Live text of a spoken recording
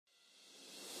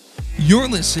You're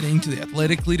listening to the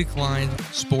Athletically Declined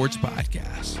Sports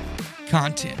Podcast.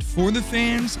 Content for the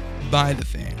fans, by the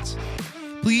fans.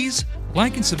 Please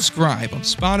like and subscribe on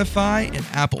Spotify and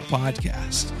Apple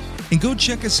Podcasts. And go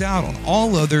check us out on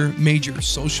all other major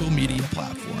social media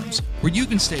platforms where you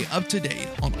can stay up to date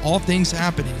on all things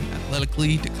happening in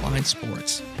athletically declined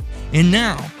sports. And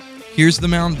now, here's the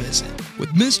Mound Visit with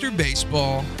Mr.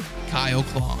 Baseball, Kyle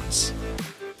Clonts.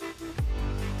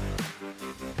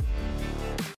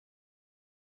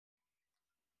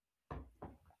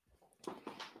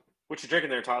 What you drinking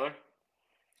there, Tyler?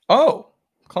 Oh,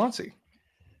 Clontsy.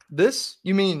 This,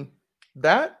 you mean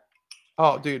that?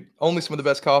 Oh, dude, only some of the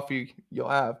best coffee you'll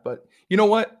have. But you know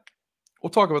what? We'll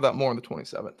talk about that more on the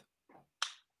 27th.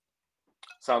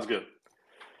 Sounds good.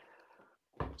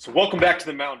 So welcome back to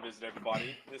the Mound Visit,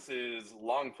 everybody. This is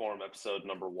long-form episode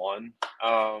number 1.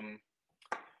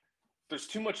 There's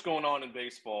too much going on in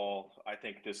baseball, I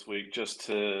think, this week just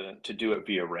to do it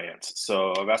via rants.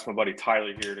 So I've asked my buddy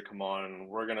Tyler here to come on.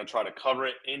 We're going to try to cover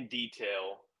it in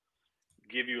detail,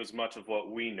 give you as much of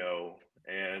what we know,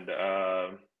 and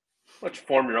let you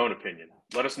form your own opinion.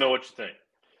 Let us know what you think.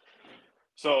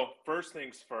 So first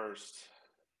things first,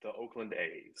 the Oakland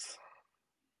A's.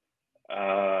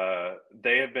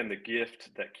 They have been the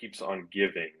gift that keeps on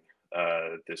giving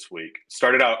this week.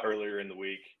 Started out earlier in the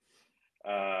week.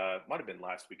 Might have been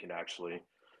last weekend, actually.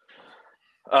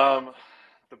 The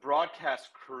broadcast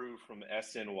crew from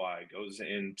SNY goes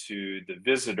into the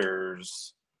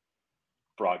visitors'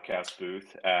 broadcast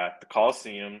booth at the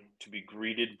Coliseum to be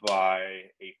greeted by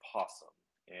a possum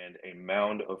and a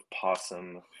mound of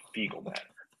possum fecal matter.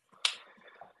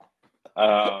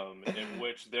 In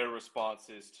which their response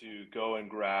is to go and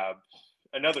grab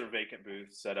another vacant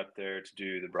booth set up there to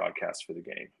do the broadcast for the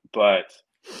game. But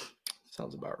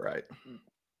sounds about right.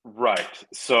 Right.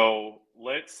 So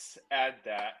let's add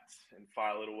that and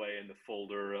file it away in the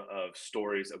folder of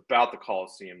stories about the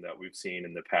Coliseum that we've seen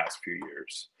in the past few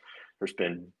years. There's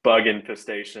been bug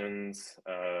infestations,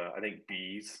 I think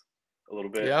bees a little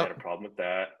bit, had a problem with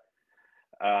that.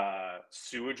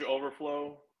 Sewage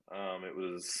overflow.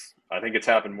 I think it's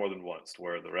happened more than once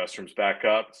where the restrooms back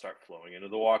up, start flowing into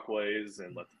the walkways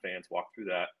and let the fans walk through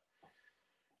that.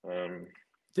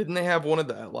 Didn't they have one of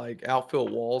the outfield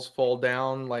walls fall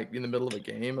down in the middle of a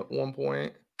game at one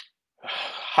point?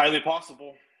 Highly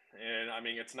possible. And I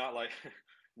mean, it's not like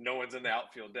no one's in the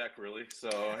outfield deck really. So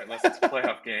unless it's a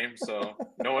playoff game, so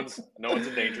no one's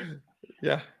in danger.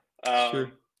 Yeah. Sure.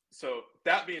 So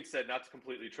that being said, not to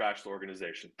completely trash the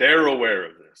organization, they're aware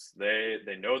of this.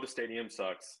 They know the stadium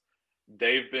sucks.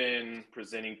 They've been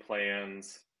presenting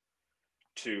plans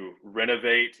to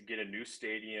renovate, get a new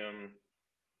stadium,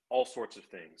 all sorts of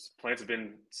things. Plans have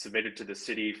been submitted to the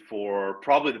city for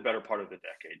probably the better part of the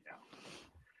decade now.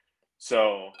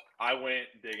 So I went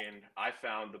digging. I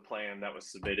found the plan that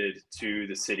was submitted to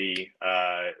the city.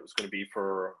 It was going to be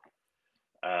for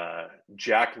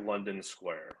Jack London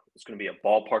Square. It's going to be a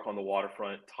ballpark on the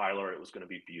waterfront. Tyler, it was going to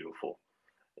be beautiful.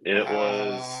 It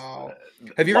was.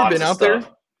 Have you ever been out there?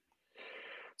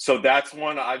 So that's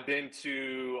one. I've been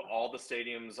to all the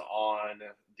stadiums on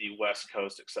the West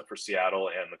Coast except for Seattle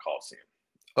and the Coliseum.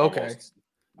 Okay. Almost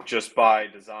just by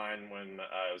design, when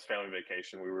it was family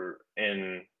vacation, we were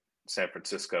in San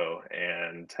Francisco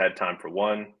and had time for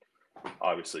one.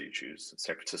 Obviously, you choose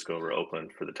San Francisco over Oakland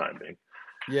for the time being.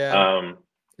 Yeah.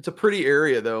 It's a pretty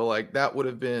area, though. That would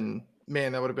have been,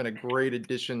 a great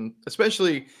addition,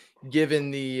 especially given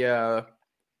the,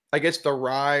 I guess, the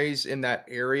rise in that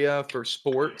area for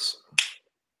sports.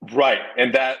 Right.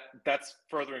 And that's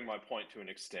furthering my point to an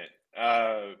extent.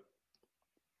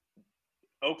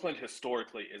 Oakland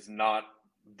historically is not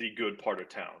the good part of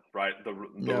town, right? The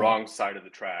wrong side of the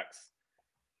tracks.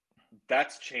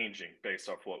 That's changing based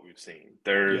off what we've seen.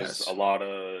 There's a lot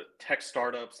of tech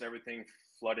startups and everything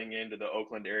flooding into the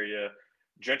Oakland area.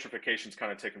 Gentrification's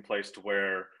kind of taken place to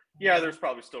where, there's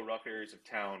probably still rough areas of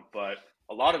town, but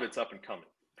a lot of it's up and coming.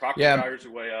 Property values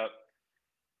are way up.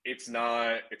 It's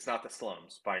not the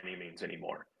slums by any means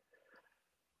anymore.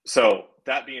 So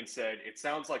that being said, it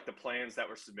sounds like the plans that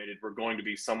were submitted were going to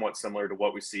be somewhat similar to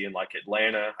what we see in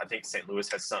Atlanta. I think St. Louis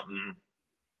has something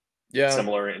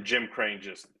similar, and Jim Crane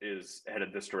just is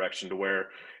headed this direction to where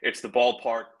it's the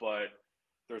ballpark, but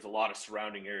there's a lot of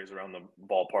surrounding areas around the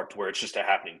ballpark to where it's just a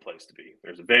happening place to be.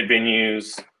 There's event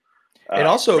venues, and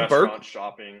also restaurants,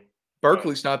 shopping.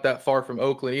 Berkeley's not that far from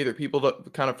Oakland either. People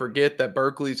kind of forget that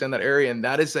Berkeley's in that area, and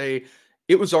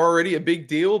it was already a big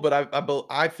deal. But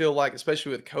I feel like,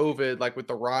 especially with COVID, with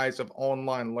the rise of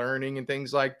online learning and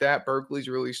things like that, Berkeley's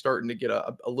really starting to get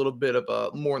a little bit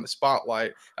of more in the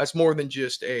spotlight. That's more than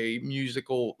just a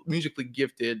musically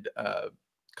gifted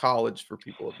college for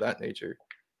people of that nature.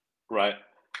 Right.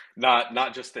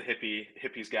 Not just the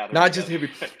hippies gathering. Not just hippie.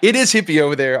 It is hippie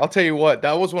over there. I'll tell you what,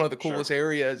 that was one of the coolest Sure.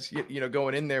 areas,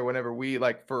 going in there whenever we,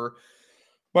 like, for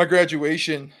my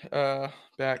graduation,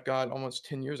 back, God, almost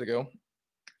 10 years ago,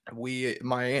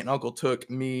 my aunt and uncle took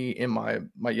me and my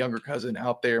younger cousin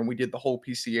out there, and we did the whole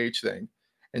PCH thing.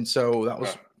 And so that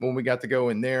was when we got to go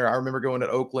in there. I remember going to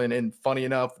Oakland, and funny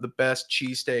enough, the best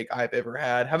cheesesteak I've ever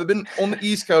had. Haven't been on the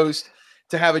East Coast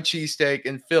to have a cheesesteak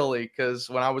in Philly, because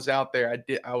when I was out there,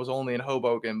 I was only in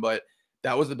Hoboken, but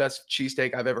that was the best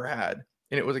cheesesteak I've ever had.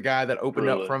 And it was a guy that opened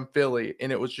up from Philly,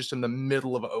 and it was just in the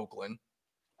middle of Oakland.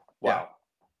 Wow. Yeah.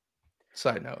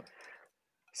 Side note.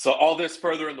 So all this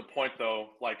further in the point,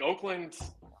 though, like Oakland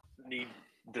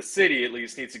the city at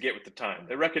least needs to get with the time.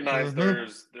 They recognize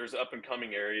there's up and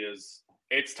coming areas.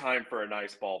 It's time for a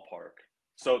nice ballpark.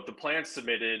 So the plan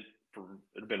submitted it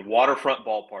had been waterfront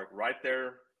ballpark right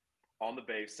there on the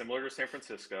base, similar to San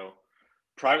Francisco,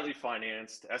 privately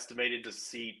financed, estimated to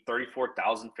seat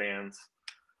 34,000 fans,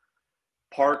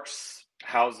 parks,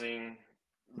 housing,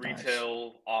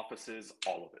 retail, offices,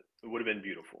 all of it. It would have been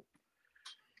beautiful.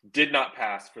 Did not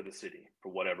pass for the city for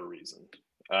whatever reason.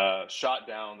 Shot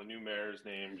down. The new mayor's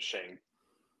name, Shane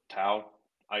Tao,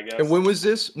 I guess. And when was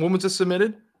this? When was this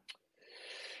submitted?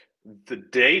 The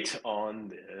date on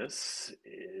this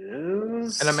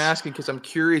is... And I'm asking because I'm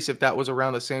curious if that was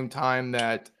around the same time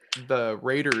that the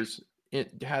Raiders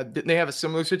didn't they have a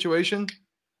similar situation?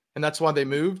 And that's why they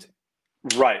moved?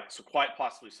 Right. So quite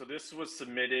possibly. So this was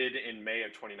submitted in May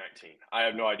of 2019. I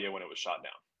have no idea when it was shot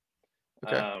down.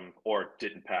 Okay. Or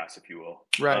didn't pass, if you will.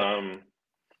 Right.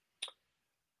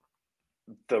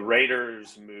 The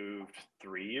Raiders moved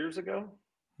 3 years ago.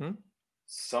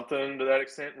 Something to that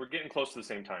extent. We're getting close to the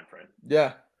same time frame.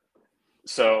 Yeah.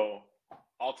 So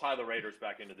I'll tie the Raiders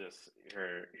back into this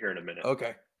here in a minute.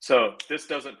 Okay. So this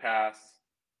doesn't pass.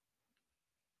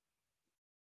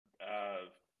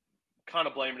 Kind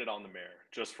of blaming it on the mayor,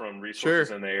 just from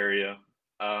resources in the area.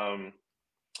 The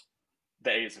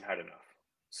A's have had enough.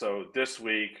 So this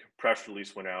week, press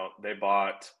release went out. They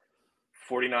bought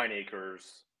 49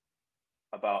 acres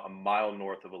about a mile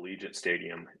north of Allegiant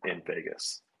Stadium in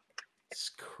Vegas. It's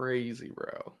crazy,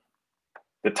 bro.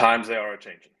 The times they are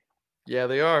changing. Yeah,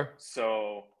 they are.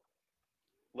 So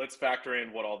let's factor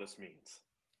in what all this means.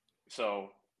 So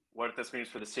what this means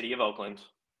for the city of Oakland,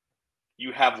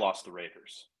 you have lost the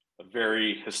Raiders, a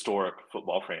very historic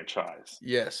football franchise.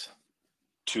 Yes.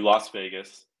 To Las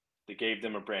Vegas. They gave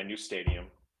them a brand new stadium.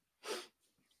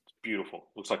 It's beautiful.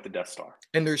 Looks like the Death Star.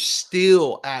 And they're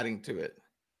still adding to it.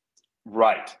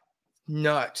 Right.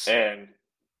 Nuts. And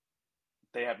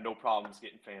they have no problems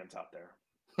getting fans out there.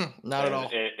 Not at all.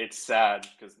 It's sad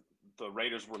because the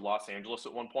Raiders were Los Angeles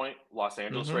at one point. Los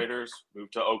Angeles Raiders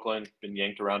moved to Oakland, been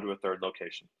yanked around to a third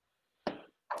location.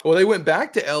 Well, they went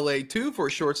back to LA too for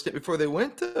a short stint before they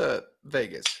went to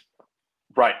Vegas.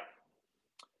 Right.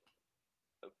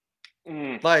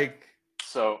 Like,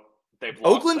 so they've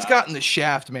lost Oakland's gotten the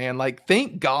shaft, man. Like,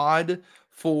 thank God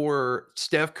for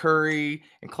Steph Curry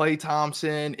and Klay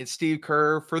Thompson and Steve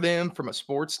Kerr for them from a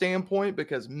sports standpoint,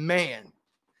 because, man,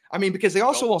 I mean, because they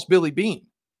also lost Billy Bean.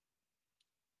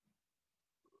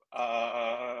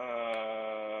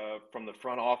 From the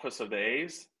front office of the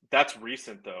A's? That's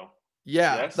recent, though.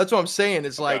 Yeah, yes? That's what I'm saying.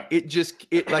 It's like,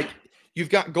 like, you've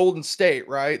got Golden State,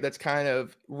 right? That's kind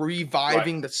of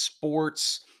reviving the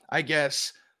sports, I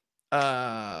guess.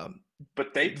 But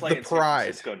they play in San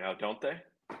Francisco now, don't they?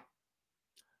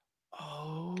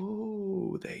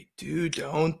 Oh, they do,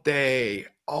 don't they?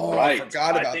 Oh, right. I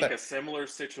forgot about that. I think a similar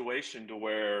situation to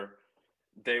where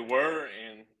they were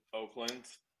in Oakland,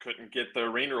 couldn't get the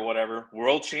arena or whatever.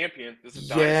 World champion. This is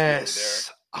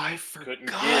yes, I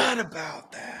forgot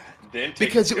about that. Then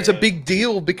because it was a big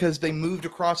deal because they moved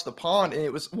across the pond,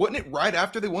 and wasn't it right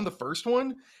after they won the first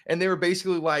one? And they were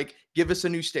basically like, give us a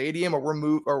new stadium or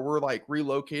we're like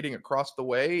relocating across the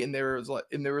way. And there was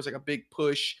like a big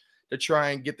push to try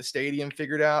and get the stadium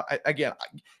figured out.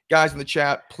 Guys in the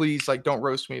chat, please, like, don't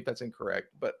roast me if that's incorrect.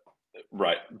 But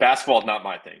right. Basketball is not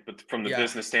my thing, but from the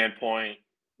business standpoint,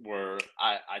 where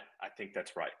I think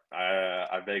that's right.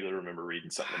 I vaguely remember reading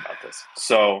something about this.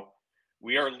 So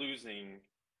we are losing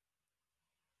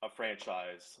a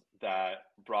franchise that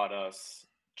brought us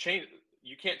change.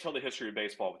 You can't tell the history of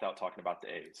baseball without talking about the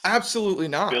A's. Absolutely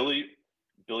not.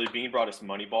 Billy Bean brought us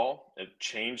Moneyball. It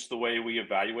changed the way we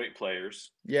evaluate players.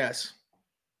 Yes.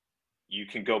 You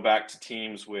can go back to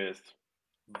teams with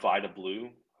Vida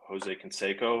Blue, Jose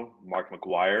Canseco, Mark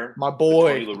McGuire, my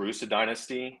boy, the Tony La Russa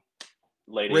dynasty.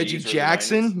 Late Reggie 80s,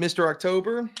 Jackson, Mr.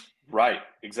 October. Right,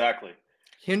 exactly.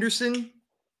 Henderson.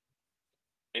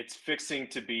 it's fixing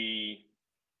to be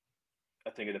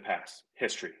a thing of the past,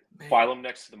 history. Man. File them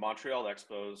next to the Montreal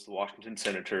Expos, the Washington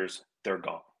Senators. They're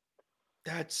gone.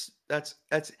 That's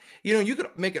you could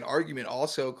make an argument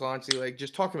also, Clontsy, like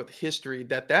just talking about the history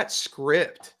that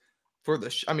script for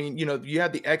I mean, you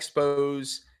had the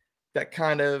Expos that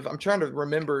kind of, I'm trying to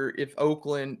remember if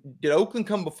did Oakland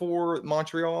come before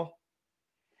Montreal?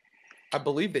 I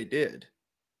believe they did.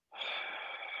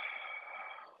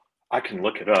 I can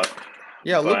look it up.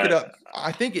 Yeah, look it up.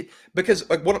 I think because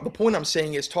like the point I'm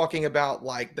saying is talking about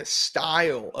like the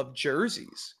style of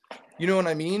jerseys. You know what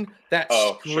I mean? That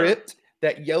script. Sure.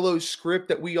 That yellow script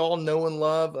that we all know and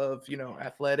love of,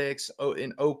 athletics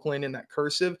in Oakland and that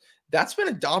cursive, that's been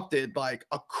adopted like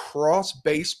across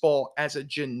baseball as a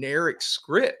generic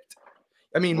script.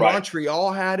 I mean, right.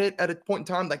 Montreal had it at a point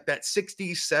in time, like that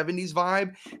 60s, 70s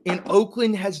vibe, and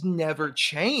Oakland has never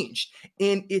changed.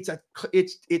 And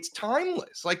it's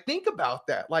timeless. Like, think about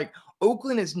that. Like,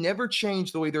 Oakland has never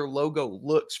changed the way their logo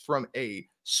looks from a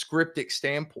scriptic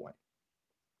standpoint.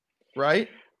 Right?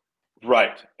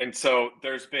 Right. And so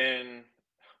there's been,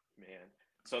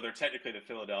 so they're technically the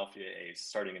Philadelphia A's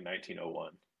starting in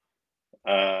 1901.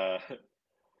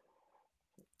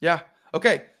 Yeah.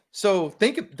 Okay. So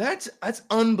that's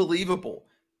unbelievable.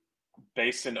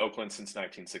 Based in Oakland since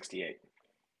 1968.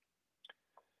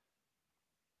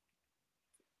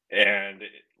 And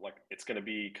it's going to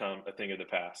become a thing of the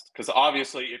past. Because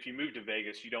obviously, if you move to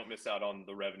Vegas, you don't miss out on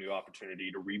the revenue opportunity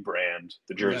to rebrand,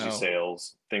 the jersey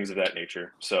sales, things of that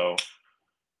nature. So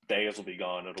the A's will be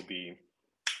gone. It'll be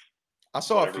I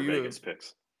saw a few Vegas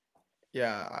picks.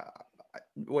 Yeah.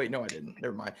 Wait, no, I didn't.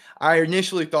 Never mind. I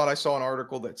initially thought I saw an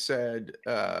article that said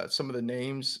some of the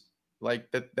names like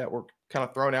that were kind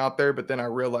of thrown out there, but then I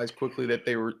realized quickly that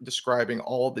they were describing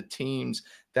all the teams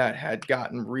that had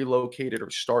gotten relocated or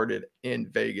started in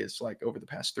Vegas like over the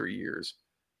past 3 years.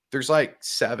 There's like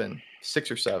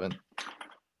 6 or 7.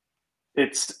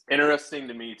 It's interesting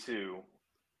to me too.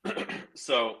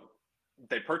 So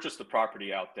they purchased the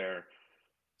property out there,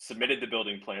 submitted the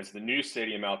building plans. The new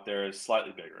stadium out there is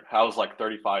slightly bigger. Houses like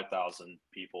 35,000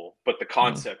 people, but the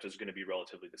concept is going to be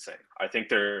relatively the same. I think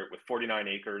they're with 49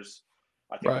 acres.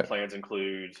 I think the plans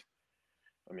include,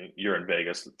 you're in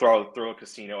Vegas, throw a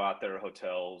casino out there,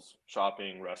 hotels,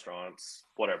 shopping, restaurants,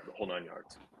 whatever, the whole 9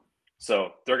 yards.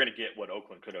 So they're going to get what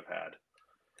Oakland could have had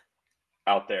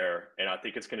out there, and I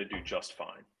think it's going to do just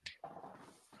fine.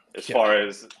 As far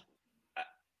as,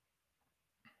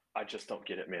 I just don't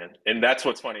get it, man. And that's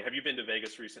what's funny. Have you been to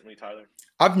Vegas recently, Tyler?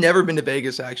 I've never been to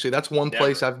Vegas, actually. That's one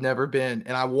place I've never been,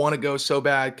 and I want to go so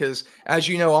bad because, as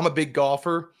you know, I'm a big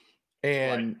golfer,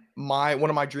 and one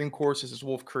of my dream courses is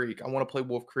Wolf Creek. I want to play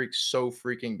Wolf Creek so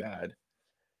freaking bad.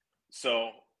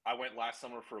 So I went last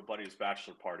summer for a buddy's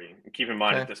bachelor party. And keep in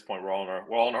mind, at this point, we're all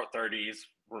in our 30s.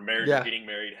 We're married, getting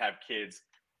married, have kids.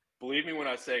 Believe me when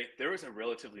I say there is a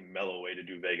relatively mellow way to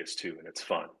do Vegas too, and it's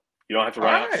fun. You don't have to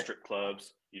run out strip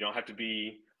clubs. You don't have to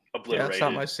be obliterated. Yeah, that's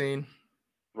not my scene.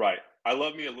 Right. I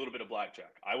love me a little bit of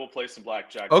blackjack. I will play some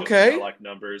blackjack. Okay. I like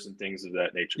numbers and things of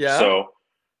that nature. Yeah. So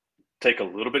take a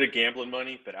little bit of gambling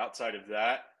money, but outside of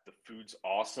that, the food's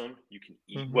awesome. You can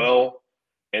eat well.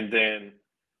 And then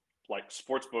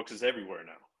sports books is everywhere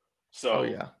now. So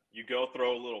you go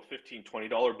throw a little $15,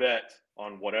 $20 bet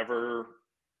on whatever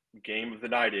game of the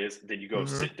night is, then you go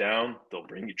sit down, they'll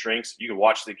bring you drinks, you can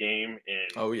watch the game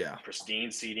in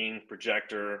pristine seating,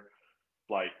 projector.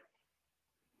 I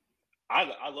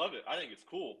love it. I think it's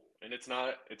cool, and it's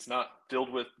not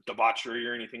filled with debauchery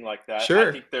or anything like that.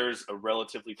 I think there's a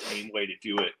relatively tame way to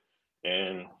do it,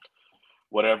 and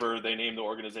whatever they name the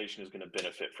organization is going to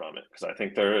benefit from it, because I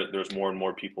think there's more and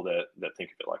more people that think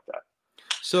of it like that.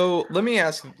 So let me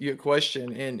ask you a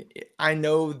question, and I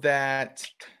know that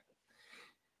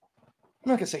I'm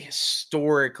not going to say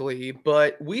historically,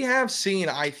 but we have seen,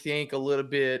 I think, a little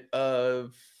bit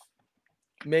of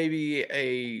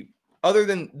maybe other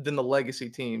than the legacy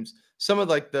teams, some of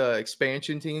the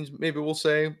expansion teams, maybe we'll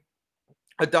say,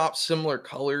 adopt similar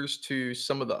colors to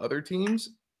some of the other teams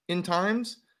in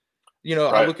times.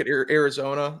 I look at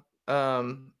Arizona,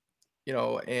 and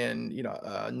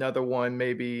another one,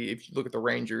 maybe if you look at the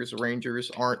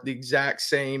Rangers aren't the exact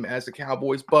same as the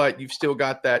Cowboys, but you've still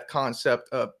got that concept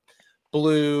of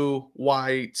blue,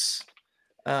 whites.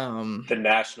 The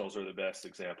Nationals are the best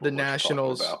example. The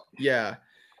Nationals, yeah.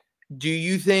 Do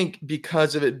you think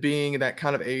because of it being that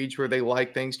kind of age where they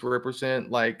like things to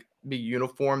represent be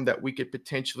uniform, that we could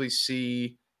potentially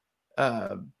see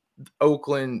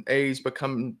Oakland A's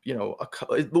become,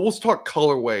 let's talk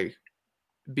colorway,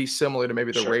 be similar to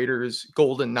maybe the Raiders,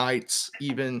 Golden Knights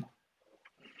even?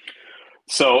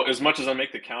 So as much as I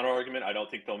make the counter argument, I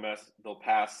don't think they'll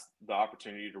pass the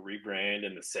opportunity to rebrand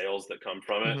and the sales that come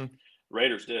from it. Mm-hmm.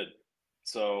 Raiders did.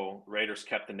 So Raiders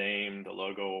kept the name, the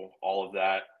logo, all of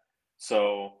that.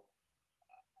 So,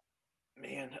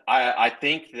 man, I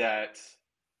think that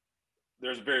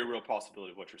there's a very real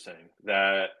possibility of what you're saying,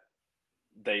 that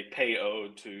they pay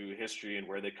ode to history and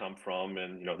where they come from.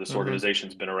 And, you know, this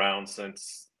organization's been around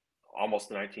since almost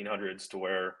the 1900s, to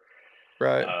where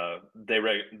they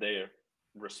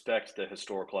respect the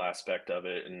historical aspect of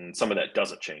it, and some of that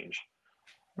doesn't change.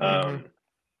 But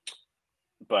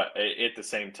at the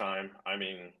same time, I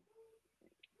mean,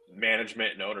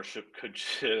 management and ownership could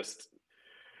just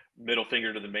middle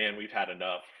finger to the man, we've had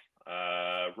enough.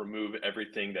 Remove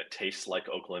everything that tastes like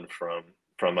Oakland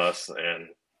from us, and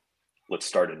let's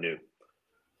start anew.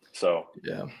 So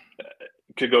yeah, it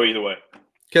could go either way.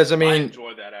 Because I mean, I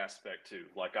enjoy that aspect too.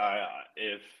 Like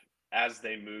if as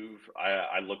they move,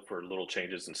 I look for little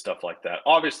changes and stuff like that.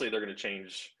 Obviously, they're going to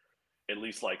change at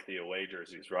least like the away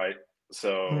jerseys, right?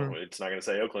 So it's not going to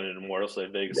say Oakland anymore. It'll say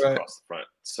Vegas across the front.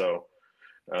 So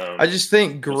I just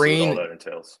think green, we'll see what all that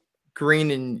entails.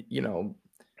 Green and, you know,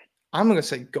 I'm going to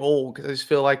say gold because I just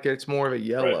feel like it's more of a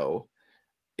yellow.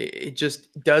 Right. It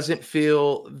just doesn't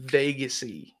feel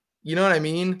Vegas-y. You know what I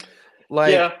mean?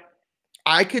 Like,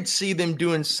 I could see them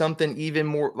doing something even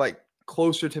more like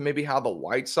closer to maybe how the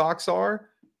White Sox are,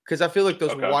 because I feel like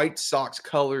those White Sox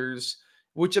colors,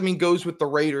 which I mean goes with the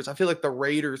Raiders. I feel like the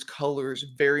Raiders colors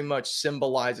very much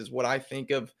symbolizes what I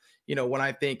think of, you know, when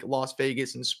I think Las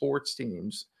Vegas and sports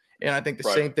teams. And I think the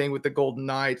same thing with the Golden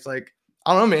Knights. Like,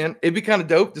 I don't know, man, it'd be kind of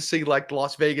dope to see like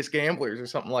Las Vegas Gamblers or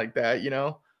something like that, you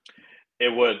know?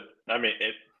 It would. I mean,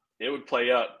 it would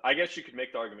play up. I guess you could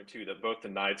make the argument too that both the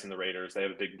Knights and the Raiders, they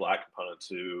have a big black component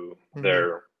to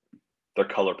their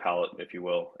color palette, if you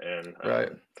will, and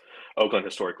Oakland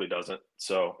historically doesn't.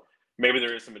 So maybe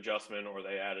there is some adjustment, or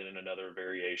they added in another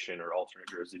variation or alternate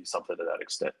jersey, something to that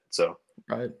extent. So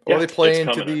or they play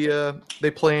into the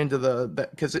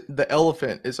because the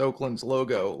elephant is Oakland's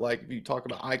logo. Like if you talk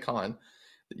about icon,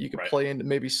 you could play into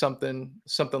maybe something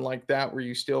like that where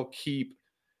you still keep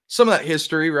some of that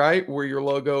history, right? Where your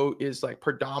logo is like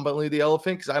predominantly the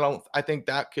elephant, because I think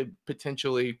that could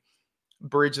potentially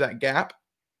bridge that gap.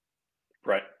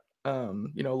 Right.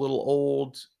 You know, a little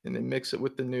old and then mix it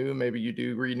with the new. Maybe you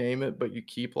do rename it, but you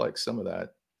keep like some of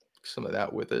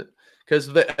that with it. Because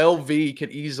the LV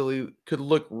could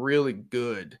look really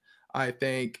good, I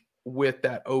think, with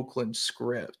that Oakland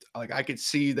script. Like I could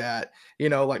see that, you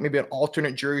know, like maybe an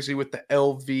alternate jersey with the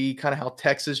LV, kind of how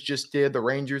Texas just did, the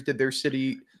Rangers did their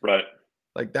city. Right.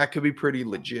 Like that could be pretty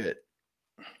legit.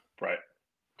 Right.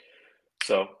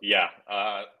 So yeah,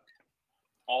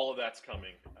 all of that's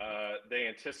coming. They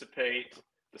anticipate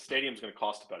the stadium's going to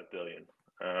cost about $1 billion.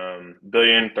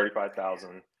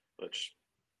 $1,035,000, which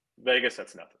Vegas,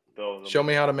 that's nothing. They'll show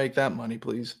me how to make that money,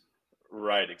 please.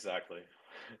 Right, exactly.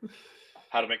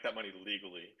 How to make that money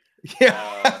legally.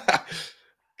 Yeah.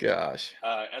 Gosh.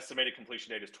 Estimated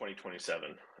completion date is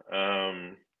 2027.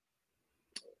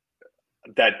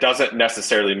 That doesn't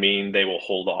necessarily mean they will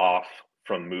hold off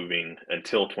from moving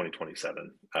until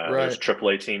 2027. There's a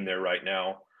AAA team there right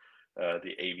now,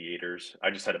 the Aviators.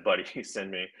 I just had a buddy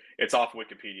send me. It's off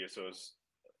Wikipedia, so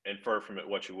infer from it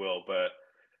what you will. But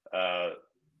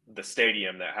the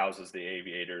stadium that houses the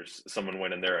Aviators, someone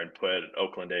went in there and put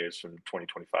Oakland A's from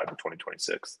 2025 to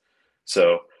 2026.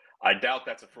 So I doubt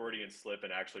that's a Freudian slip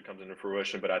and actually comes into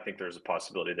fruition, but I think there's a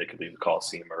possibility they could leave the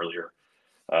Coliseum earlier,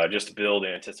 just to build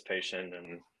anticipation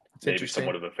and maybe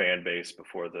somewhat of a fan base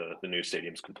before the new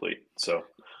stadium's complete. So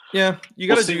yeah, you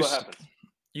got to see what happens.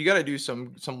 You got to do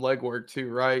some legwork too,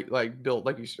 right? Like build,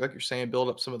 like you're saying, build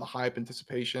up some of the hype,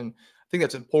 anticipation. I think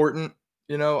that's important.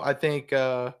 You know, I think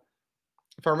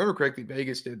if I remember correctly,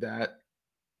 Vegas did that.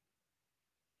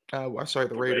 Sorry,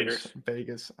 the Raiders.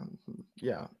 Vegas.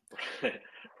 Yeah.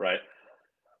 Right.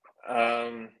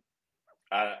 I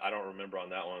don't remember on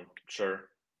that one. Sure.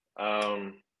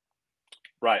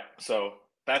 Right. So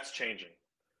that's changing.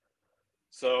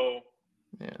 So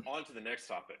on to the next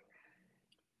topic.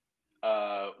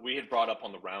 We had brought up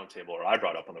on the roundtable, or I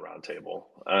brought up on the roundtable,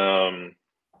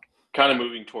 kind of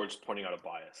moving towards pointing out a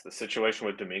bias. The situation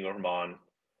with Domingo Herman,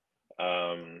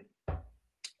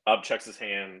 checks his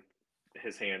hands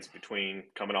between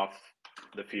coming off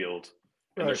the field,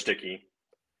 and they're sticky.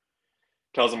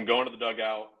 Tells him go into the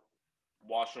dugout,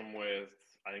 wash them with,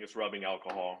 I think it's rubbing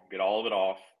alcohol, get all of it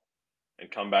off,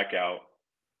 and come back out.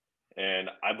 And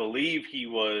I believe he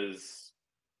was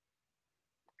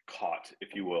caught,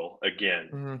 if you will,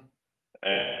 again.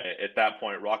 At that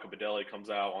point, Rockabadelli comes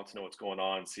out, wants to know what's going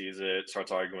on, sees it,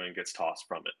 starts arguing, gets tossed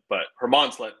from it. But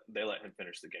Herman's let him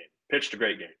finish the game. Pitched a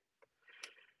great game.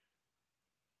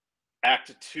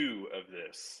 Act 2 of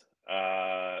this,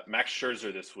 Max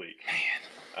Scherzer this week.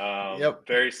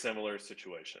 Very similar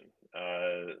situation.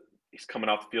 He's coming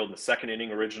off the field in the second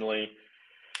inning originally.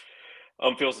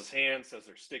 Feels his hands, says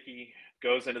they're sticky,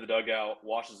 goes into the dugout,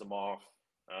 washes them off.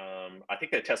 I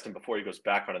think they test him before he goes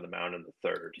back onto the mound in the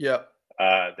third.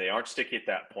 They aren't sticky at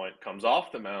that point. Comes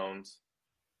off the mound,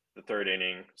 the third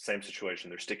inning, same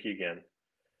situation. They're sticky again.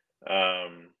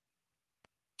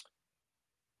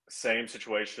 Same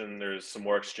situation. There's some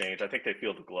more exchange. I think they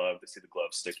feel the glove. They see the glove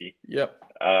sticky.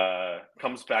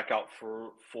 Comes back out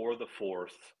for the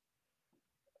fourth.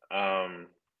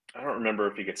 I don't remember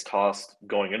if he gets tossed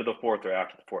going into the fourth or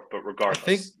after the fourth, but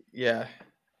regardless.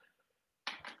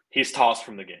 He's tossed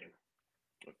from the game.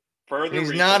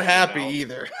 He's not happy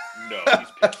either. No,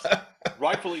 he's pissed.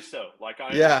 Rightfully so. Like, I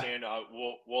understand.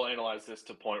 We'll analyze this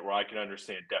to a point where I can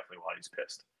understand definitely why he's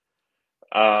pissed.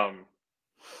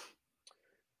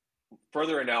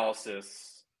 Further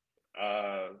analysis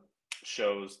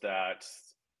shows that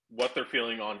what they're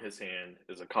feeling on his hand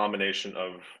is a combination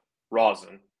of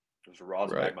rosin. There's a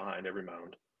rosin bag behind every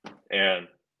mound, and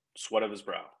sweat of his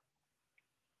brow.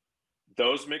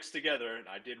 Those mixed together, and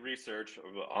I did research,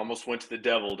 almost went to the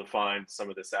devil to find some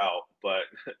of this out, but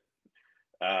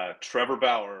Trevor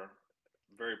Bauer,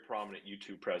 very prominent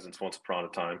YouTube presence once upon a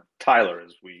time, Tyler,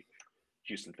 as we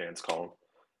Houston fans call him,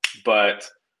 but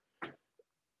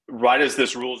right as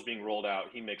this rule is being rolled out,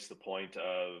 he makes the point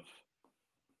of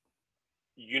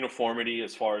uniformity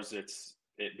as far as it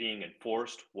being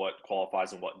enforced, what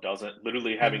qualifies and what doesn't,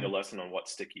 literally having a lesson on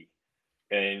what's sticky.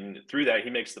 And through that, he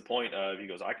makes the point of, he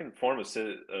goes, I can form a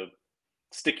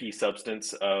sticky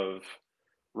substance of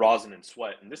rosin and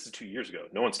sweat. And this is 2 years ago.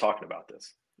 No one's talking about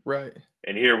this. Right.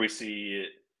 And here we see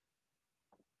it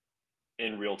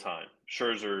in real time.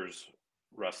 Scherzer's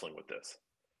wrestling with this.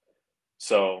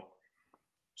 So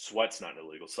sweat's not an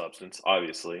illegal substance,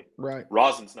 obviously. Right.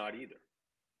 Rosin's not either.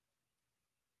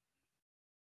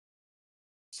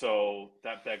 So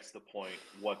that begs the point,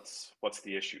 what's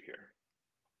the issue here?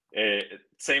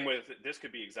 Same with, this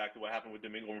could be exactly what happened with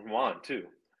Domingo Germán too.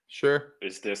 Sure.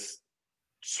 Is this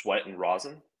sweat and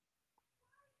rosin?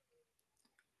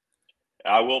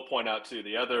 I will point out too,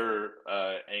 the other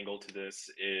angle to this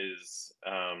is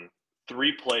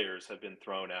 3 players have been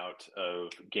thrown out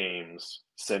of games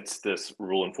since this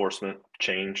rule enforcement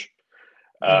change.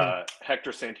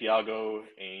 Hector Santiago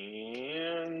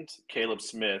and Caleb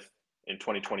Smith in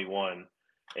 2021,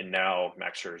 and now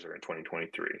Max Scherzer in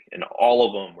 2023. And all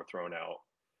of them were thrown out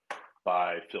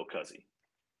by Phil Cuzzy.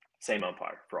 Same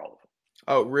umpire for all of them.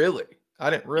 Oh, really?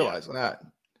 I didn't realize that.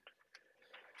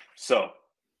 So,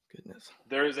 goodness,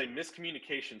 there is a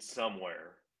miscommunication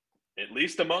somewhere, at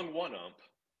least among one ump,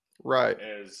 right,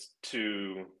 as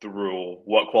to the rule,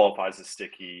 what qualifies as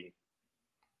sticky,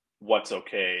 what's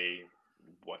okay,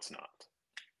 what's not.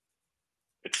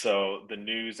 So the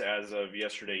news as of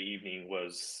yesterday evening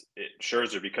was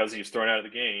Scherzer, because he was thrown out of the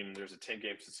game, there's a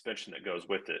 10-game suspension that goes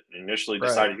with it. And initially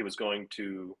decided he was going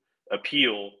to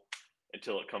appeal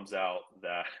until it comes out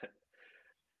that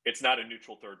it's not a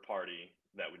neutral third party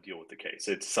that would deal with the case.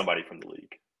 It's somebody from the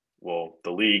league. Well,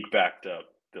 the league backed up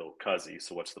Bill Cuzzy,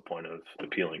 so what's the point of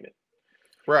appealing it?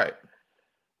 Right.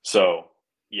 So,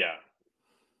 yeah.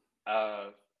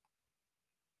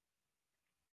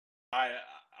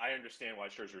 I understand why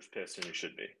Scherzer's pissed, and he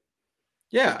should be.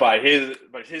 Yeah. By his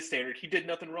standard, he did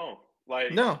nothing wrong.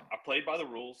 Like, no, I played by the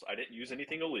rules. I didn't use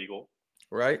anything illegal.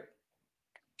 Right.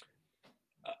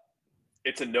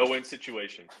 It's a no-win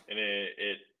situation, and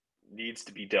it needs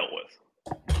to be dealt with.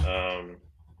 Sorry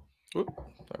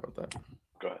about that.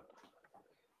 Go ahead.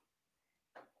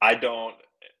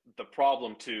 The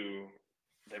problem too,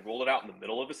 they rolled it out in the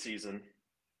middle of a season,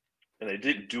 and they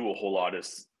didn't do a whole lot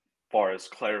as far as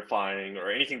clarifying or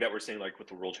anything that we're seeing, like with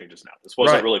the rule changes now. This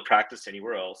wasn't really practiced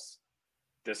anywhere else.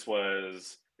 It's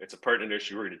a pertinent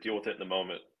issue. We're going to deal with it in the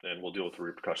moment, and we'll deal with the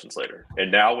repercussions later.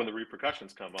 And now when the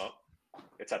repercussions come up,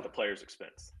 it's at the player's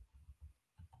expense.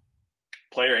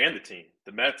 Player and the team.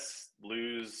 The Mets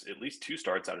lose at least 2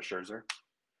 starts out of Scherzer.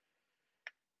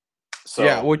 So,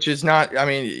 yeah, which is not, I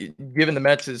mean, given the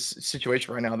Mets'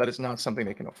 situation right now, that is not something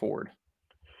they can afford.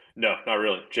 No, not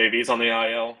really. JV's on the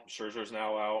IL. Scherzer's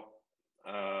now out.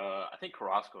 I think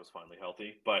Carrasco is finally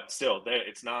healthy, but still,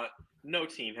 it's not. No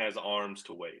team has arms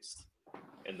to waste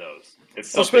in those.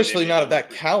 It's especially not of that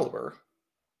caliber.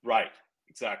 Right.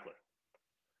 Exactly.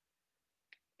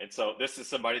 And so this is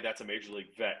somebody that's a major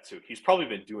league vet too. He's probably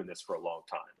been doing this for a long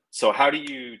time. So how do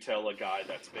you tell a guy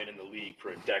that's been in the league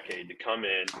for a decade to come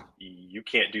in, you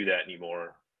can't do that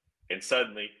anymore, and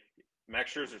suddenly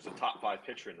Max Scherzer's a top 5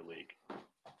 pitcher in the league.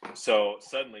 So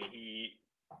suddenly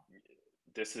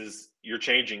you're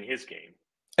changing his game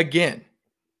again.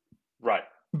 Right.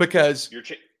 Because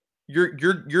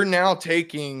you're now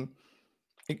taking,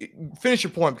 finish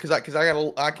your point, because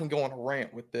I can go on a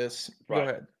rant with this. Right. Go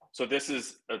ahead. So this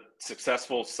is a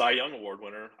successful Cy Young Award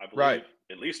winner, I believe, right.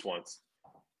 at least once.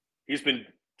 He's been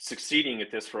succeeding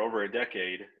at this for over a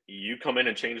decade. You come in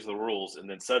and change the rules, and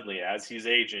then suddenly, as he's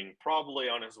aging, probably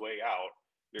on his way out,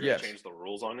 you're going to change the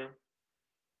rules on him.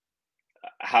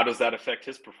 How does that affect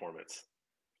his performance?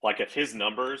 Like, if his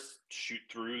numbers shoot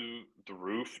through the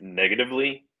roof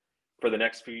negatively for the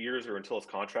next few years or until his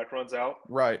contract runs out,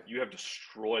 right, you have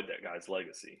destroyed that guy's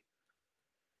legacy.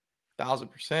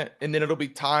 1,000%. And then it'll be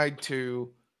tied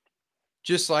to,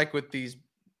 just like with these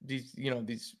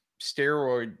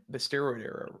steroid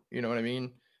era, you know what I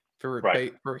mean?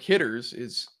 For hitters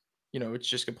is, it's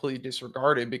just completely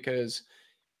disregarded, because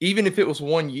even if it was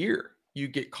 1 year, you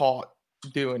get caught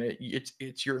doing it,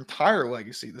 it's your entire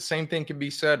legacy. The same thing can be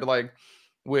said like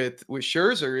with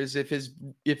Scherzer, is if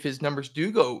his numbers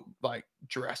do go like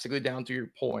drastically down, to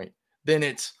your point, then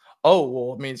it's, oh,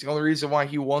 well, I mean, it's the only reason why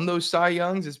he won those Cy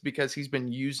Youngs is because he's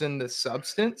been using the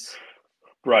substance.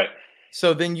 Right.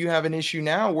 So then you have an issue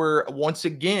now where, once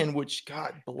again, which,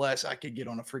 God bless, I could get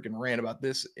on a freaking rant about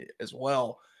this as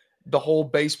well, the whole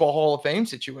Baseball Hall of Fame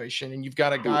situation, and you've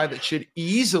got a guy that should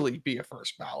easily be a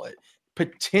first ballot.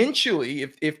 Potentially,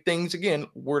 if things again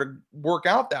were to work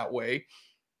out that way,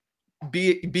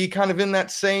 be kind of in that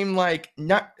same, like,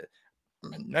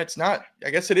 that's not, I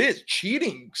guess it is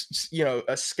cheating,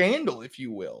 a scandal, if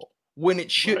you will, when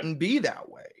it shouldn't be that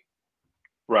way.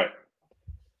 Right.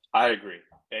 I agree.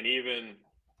 And even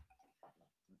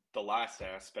the last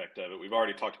aspect of it, we've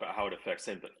already talked about how it affects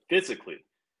him, but physically,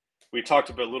 we talked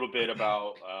a little bit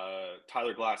about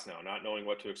Tyler Glasnow not knowing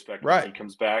what to expect when he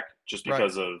comes back, just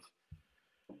because of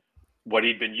what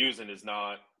he'd been using is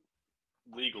not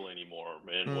legal anymore,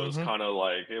 and was kind of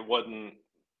like, it wasn't,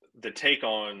 the take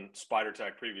on Spider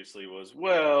Tack previously was,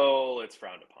 well, it's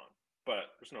frowned upon,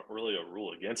 but there's not really a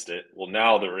rule against it. Well,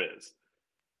 now there is.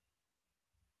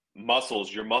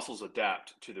 Your muscles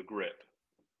adapt to the grip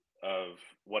of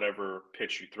whatever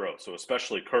pitch you throw. So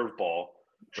especially curveball,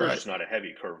 Scherzer's not a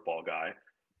heavy curveball guy,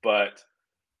 but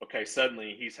okay,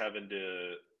 suddenly he's having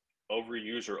to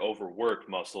overuse or overwork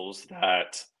muscles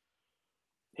that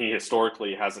he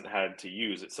historically hasn't had to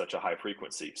use at such a high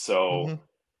frequency. So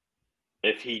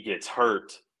if he gets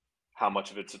hurt, how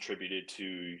much of it's attributed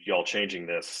to y'all changing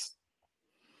this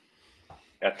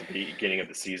at the beginning of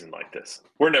the season like this?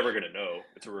 We're never going to know.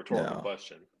 It's a rhetorical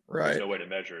question. There's no way to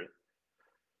measure it.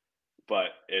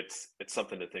 But it's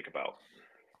something to think about.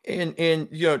 And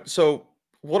so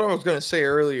what I was going to say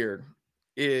earlier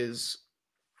is,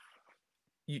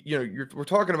 we're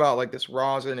talking about like this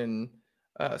rosin and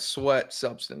sweat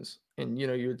substance, and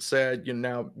you had said,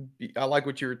 now I like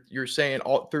what you're saying,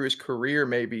 all through his career,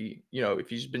 maybe, if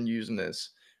he's been using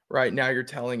this right now, you're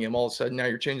telling him all of a sudden now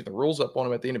you're changing the rules up on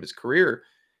him at the end of his career.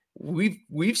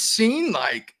 We've seen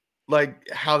like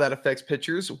how that affects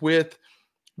pitchers with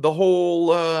the whole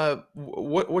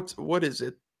what is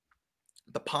it,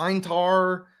 the pine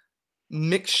tar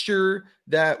mixture,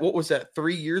 what was that,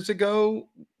 3 years ago,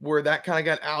 where that kind of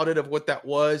got outed of what that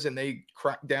was, and they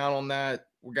cracked down on that,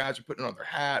 where guys are putting it on their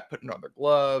hat, putting it on their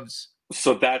gloves.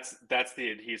 So that's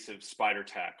the adhesive Spider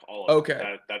Tack, all of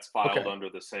it. That's filed under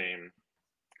the same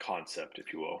concept,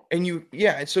 if you will. And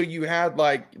and so you had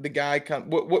like the guy come,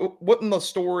 what in the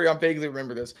story, I vaguely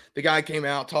remember this, the guy came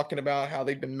out talking about how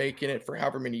they've been making it for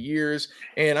however many years,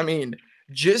 and I mean,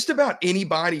 just about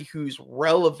anybody who's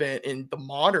relevant in the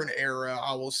modern era,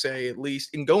 I will say, at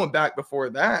least, and going back before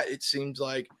that, it seems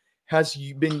like, has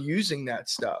been using that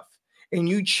stuff. And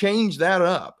you change that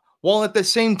up while at the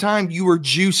same time you were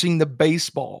juicing the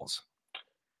baseballs.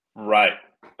 Right.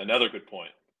 Another good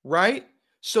point. Right?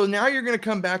 So now you're going to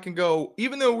come back and go,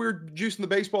 even though we're juicing the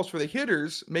baseballs for the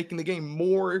hitters, making the game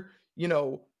more,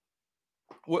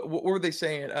 what were they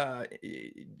saying?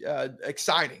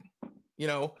 Exciting,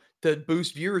 to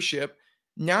boost viewership.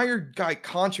 Now you're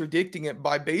contradicting it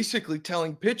by basically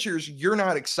telling pitchers you're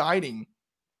not exciting,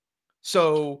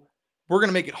 so we're going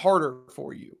to make it harder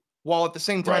for you, while at the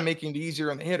same time making it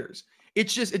easier on the hitters.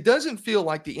 It's just, it doesn't feel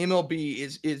like the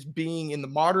MLB is being, in the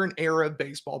modern era of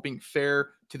baseball, being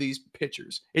fair to these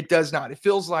pitchers. It does not. It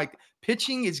feels like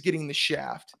pitching is getting the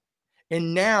shaft,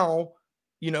 and now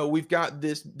we've got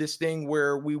this thing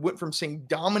where we went from seeing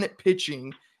dominant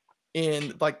pitching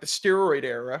in like the steroid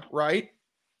era, right?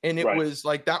 And it was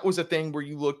like, that was a thing where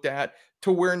you looked at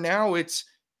to where now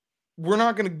we're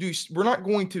not going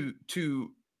to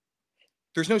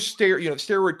there's no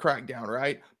steroid crackdown,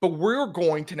 right? But we're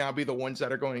going to now be the ones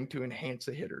that are going to enhance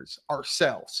the hitters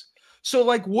ourselves. So,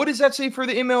 like, what does that say for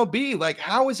the MLB? Like,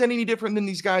 how is that any different than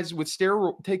these guys with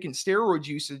taking steroid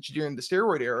usage during the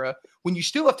steroid era when you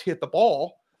still have to hit the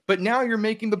ball? But now you're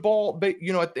making the ball,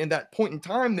 in that point in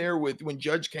time there when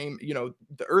Judge came,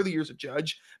 the early years of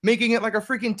Judge, making it like a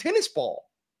freaking tennis ball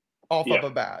off of a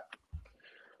bat.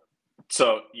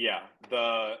 So,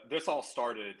 this all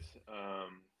started,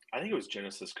 I think it was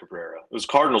Genesis Cabrera. It was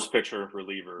Cardinals pitcher,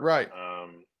 reliever. Right.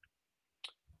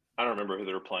 I don't remember who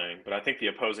they were playing, but I think the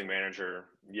opposing manager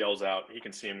yells out, he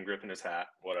can see him gripping his hat,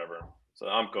 whatever. So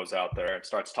the ump goes out there and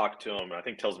starts talking to him, and I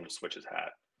think tells him to switch his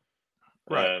hat.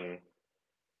 Right. And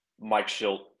Mike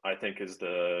Schilt, I think, is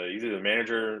either the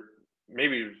manager,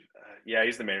 maybe,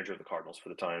 he's the manager of the Cardinals for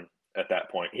the time at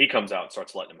that point. He comes out and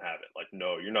starts letting him have it. Like,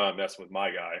 no, you're not messing with my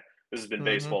guy. This has been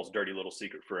baseball's dirty little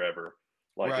secret forever.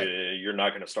 Like, you're not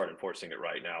going to start enforcing it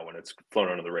right now when it's flown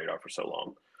under the radar for so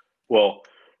long. Well,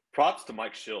 props to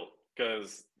Mike Schilt,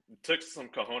 because it took some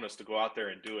cojones to go out there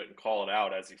and do it and call it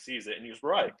out as he sees it. And he was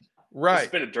right. Right.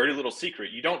 It's been a dirty little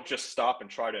secret. You don't just stop and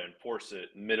try to enforce it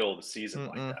middle of the season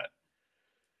like that.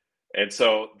 And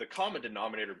so the common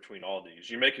denominator between all these,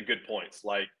 you make a good points.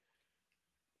 Like,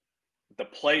 the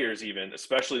players even,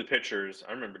 especially the pitchers,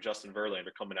 I remember Justin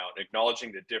Verlander coming out and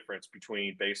acknowledging the difference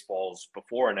between baseballs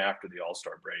before and after the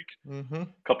All-Star break a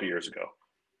couple years ago.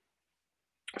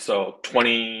 So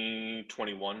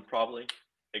 2021 probably,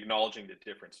 acknowledging the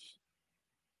difference,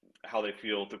 how they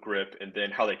feel, the grip, and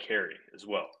then how they carry as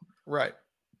well. Right.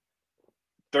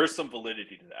 There's some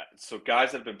validity to that. So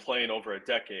guys that have been playing over a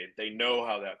decade, they know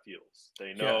how that feels.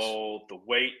 They know the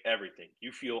weight, everything.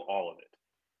 You feel all of it.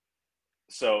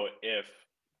 So if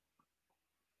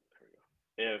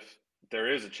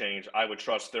there is a change, I would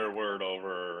trust their word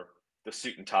over the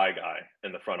suit and tie guy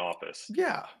in the front office.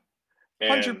 Yeah,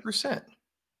 100%.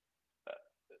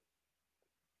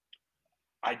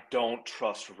 I don't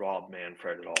trust Rob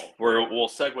Manfred at all. We'll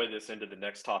segue this into the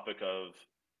next topic of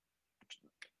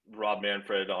Rob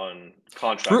Manfred on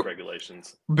contract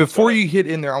regulations. Before you hit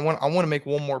in there, I want to make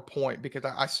one more point, because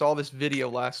I saw this video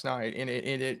last night, and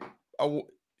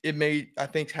it made, I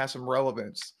think, has some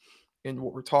relevance in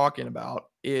what we're talking about.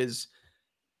 Is,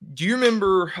 do you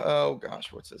remember, oh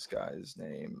gosh, what's this guy's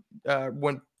name?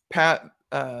 When Pat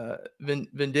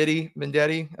Venditti,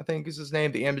 I think is his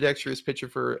name, the ambidextrous pitcher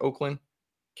for Oakland,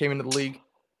 came into the league?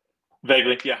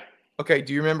 Vaguely, yeah. Okay,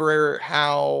 do you remember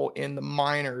how in the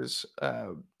minors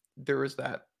there was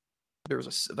a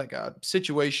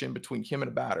situation between him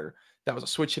and a batter that was a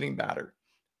switch hitting batter,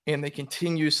 and they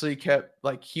continuously kept,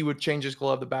 like, he would change his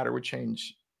glove, the batter would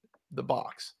change the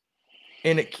box,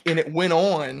 and it went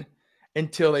on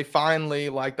until they finally,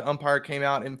 like, the umpire came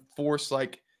out and forced,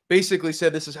 like, basically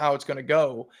said this is how it's going to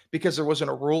go, because there wasn't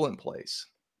a rule in place.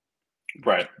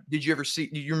 Right. Did you ever see?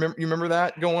 Do you remember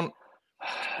that going?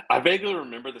 I vaguely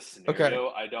remember the scenario. Okay.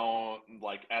 I don't,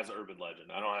 like, as an urban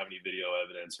legend, I don't have any video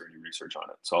evidence or any research on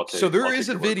it. So there is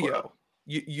a video.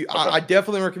 Okay. I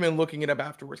definitely recommend looking it up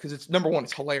afterwards, because it's, number one,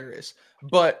 it's hilarious.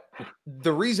 But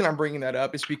the reason I'm bringing that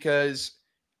up is because,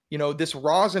 this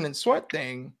rosin and sweat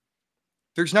thing,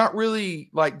 there's not really,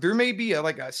 like, there may be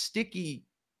a sticky,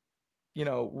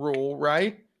 rule,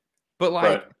 right? But,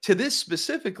 like, to this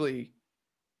specifically,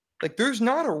 like, there's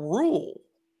not a rule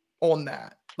on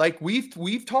that. Like,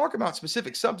 we've talked about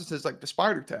specific substances like the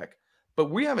spider tech, but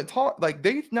we haven't talked, like,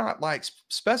 they've not, like,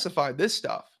 specified this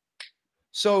stuff.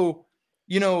 So,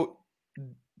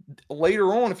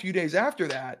 later on, a few days after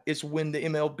that, is when the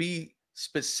MLB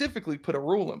specifically put a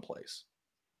rule in place.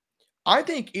 I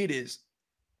think it's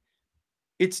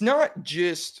not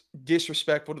just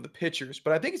disrespectful to the pitchers,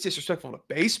 but I think it's disrespectful to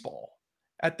baseball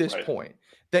at this point,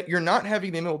 that you're not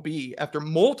having the MLB, after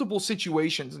multiple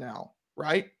situations now,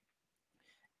 right,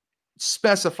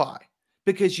 specify,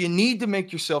 because you need to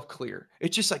make yourself clear.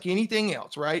 It's just like anything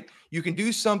else, right? You can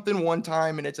do something one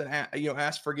time and it's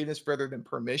ask forgiveness rather than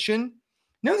permission.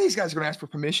 None of these guys are going to ask for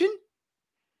permission.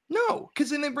 No, because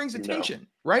then it brings attention,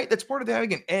 right? That's part of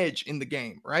having an edge in the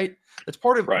game, right? That's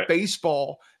part of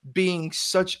baseball being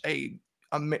such a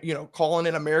calling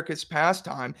it America's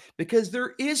pastime, because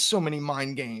there is so many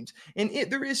mind games, and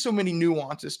there is so many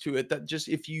nuances to it that just,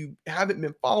 if you haven't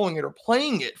been following it or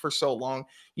playing it for so long,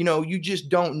 you just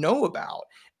don't know about.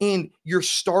 And you're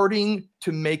starting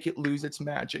to make it lose its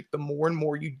magic the more and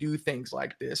more you do things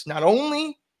like this, not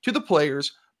only to the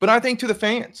players, but I think to the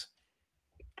fans.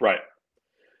 Right.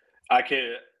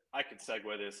 I could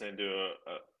segue this into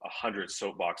a 100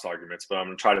 soapbox arguments, but I'm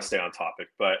going to try to stay on topic.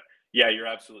 But yeah, you're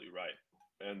absolutely right.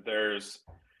 And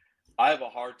I have a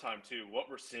hard time too. What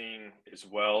we're seeing as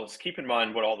well is, keep in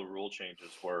mind what all the rule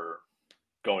changes were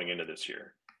going into this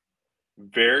year.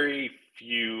 Very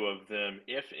few of them,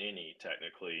 if any,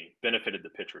 technically benefited the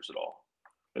pitchers at all.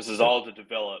 This is all to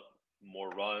develop more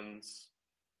runs,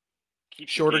 keep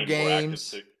shorter the game more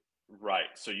games. active, right?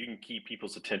 So you can keep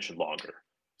people's attention longer.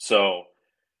 So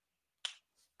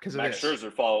Max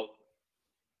Scherzer followed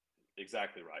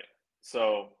exactly right.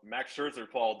 So Max Scherzer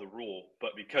followed the rule,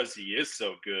 but because he is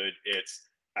so good, it's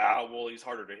well, he's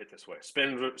harder to hit this way.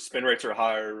 Spin rates are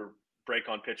higher. Break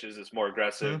on pitches is more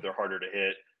aggressive. They're harder to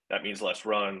hit. That means less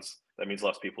runs. That means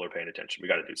less people are paying attention. We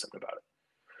got to do something about it.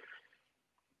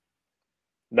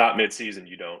 Not mid-season,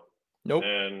 you don't. Nope.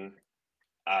 And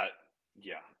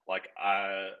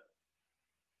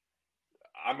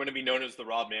I'm going to be known as the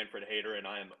Rob Manfred hater, and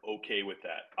I am okay with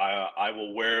that. I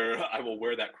will wear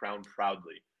that crown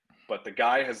proudly. But the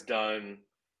guy has done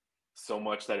so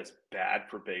much that is bad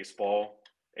for baseball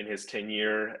in his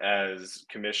tenure as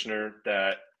commissioner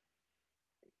that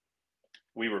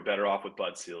we were better off with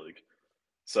Bud Selig.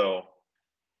 So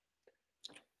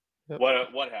what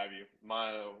have you?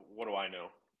 What do I know?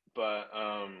 But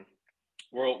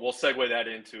we'll segue that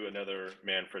into another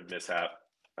Manfred mishap.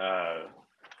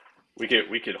 We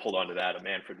could hold on to that, a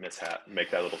Manfred mishap, and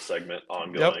make that little segment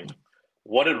ongoing. Yep.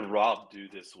 What did Rob do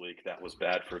this week that was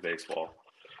bad for baseball?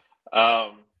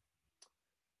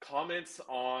 Comments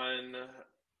on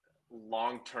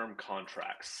long-term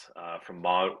contracts from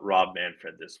Rob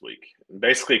Manfred this week.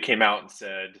 Basically came out and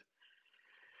said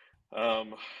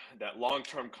that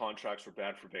long-term contracts were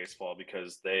bad for baseball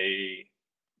because they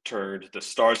turned the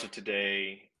stars of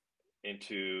today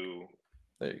into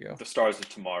the stars of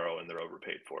tomorrow, and they're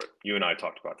overpaid for it. You and I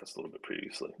talked about this a little bit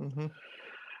previously.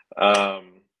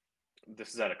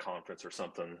 This is at a conference or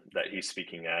something that he's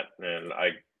speaking at, and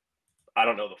I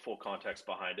don't know the full context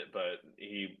behind it, but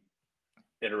he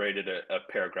iterated a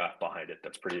paragraph behind it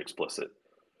that's pretty explicit.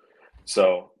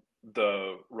 So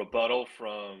the rebuttal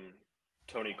from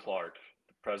Tony Clark,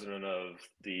 the president of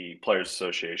the Players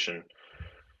Association,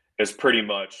 is pretty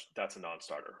much, that's a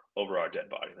non-starter over our dead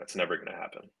body. That's never going to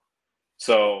happen.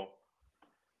 So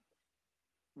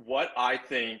what I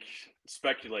think,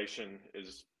 speculation,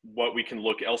 is what we can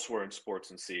look elsewhere in sports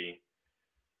and see.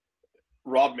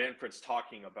 Rob Manfred's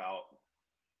talking about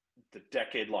the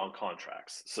decade-long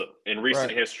contracts. So in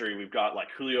recent history, we've got like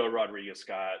Julio Rodriguez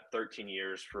got 13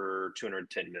 years for $210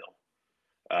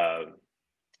 million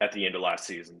at the end of last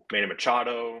season. Manny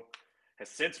Machado has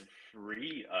since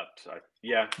re-upped.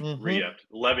 Re-upped.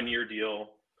 11-year deal.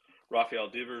 Rafael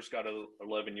Devers got an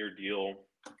 11-year deal.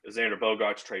 Xander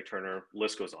Bogaerts, Trey Turner,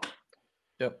 list goes on.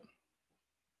 Yep.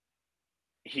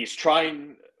 He's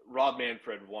trying. Rob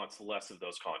Manfred wants less of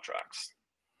those contracts.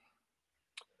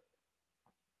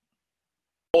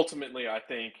 Ultimately, I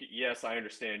think, yes, I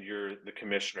understand you're the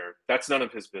commissioner. That's none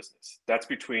of his business. That's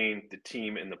between the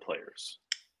team and the players,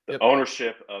 the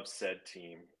ownership of said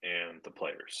team and the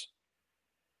players.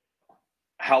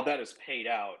 How that is paid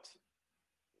out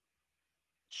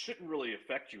shouldn't really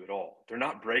affect you at all. They're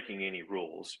not breaking any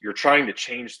rules. You're trying to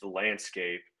change the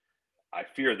landscape. I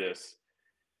fear this.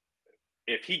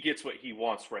 If he gets what he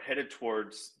wants, we're headed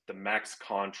towards the max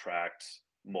contract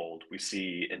mold we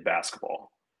see in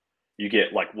basketball. You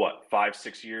get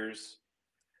 5-6 years.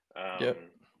 I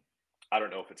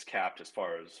don't know if it's capped as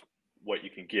far as what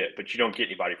you can get, but you don't get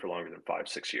anybody for longer than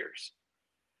 5-6 years.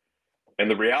 And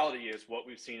the reality is what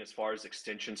we've seen as far as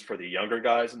extensions for the younger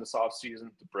guys in this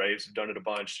offseason, the Braves have done it a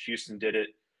bunch. Houston did it.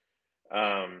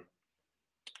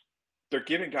 They're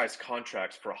giving guys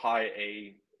contracts for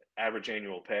high average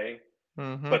annual pay,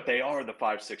 but they are the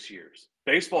 5-6 years.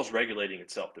 Baseball's regulating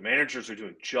itself. The managers are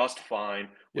doing just fine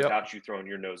without you throwing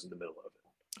your nose in the middle of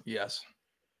it. Yes.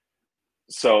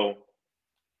 So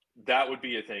that would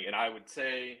be a thing. And I would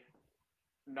say,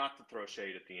 not to throw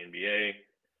shade at the NBA,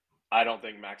 I don't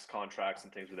think max contracts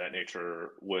and things of that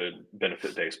nature would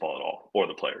benefit baseball at all, or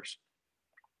the players.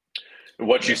 And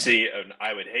what you see, and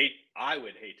I would hate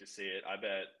to see it, I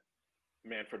bet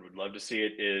Manfred would love to see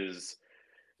it, is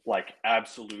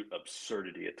absolute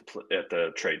absurdity at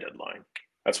the trade deadline.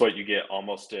 That's what you get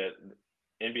almost at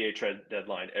NBA trade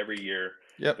deadline every year.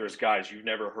 There's guys you've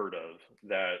never heard of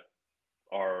that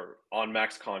are on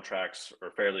max contracts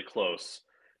or fairly close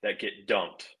that get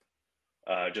dumped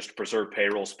just to preserve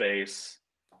payroll space.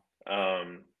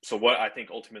 So what I think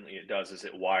ultimately it does is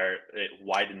it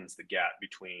widens the gap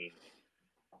between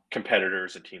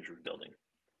competitors and teams rebuilding.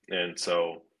 And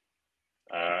so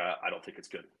I don't think it's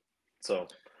good. So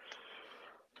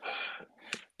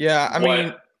Yeah, I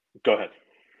mean, go ahead.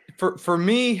 For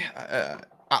me,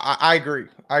 I agree.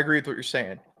 I agree with what you're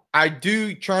saying. I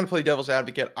do, trying to play devil's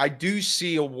advocate, I do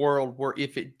see a world where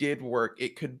if it did work,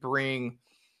 it could bring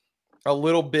a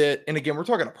little bit, and again, we're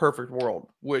talking a perfect world,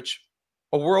 which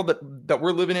a world that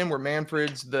we're living in where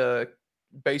Manfred's the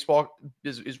baseball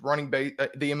is running the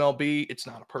MLB. It's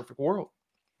not a perfect world.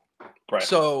 Right.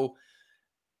 So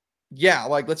yeah,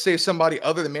 like let's say if somebody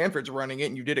other than Manfred's running it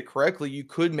and you did it correctly, you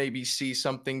could maybe see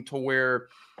something to where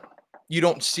you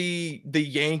don't see the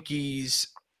Yankees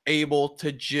able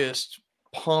to just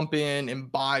pump in and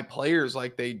buy players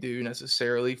like they do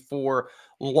necessarily for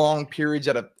long periods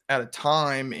at a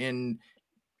time. And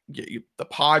the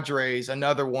Padres,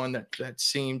 another one that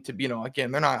seemed to be,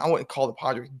 again, they're not, I wouldn't call the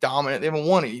Padres dominant. They haven't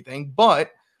won anything,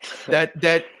 but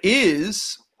that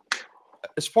is,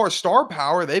 as far as star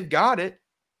power, they've got it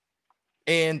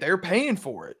and they're paying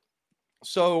for it.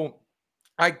 So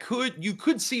you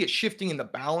could see it shifting in the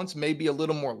balance, maybe a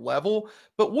little more level.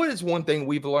 But what is one thing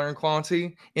we've learned,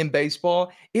 Clontsy, in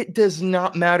baseball? It does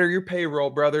not matter your payroll,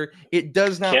 brother. It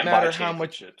does not matter how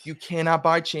much you cannot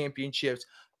buy championships,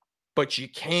 but you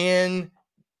can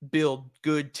build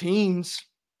good teams.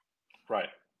 Right.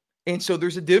 And so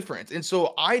there's a difference. And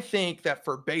so I think that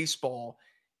for baseball,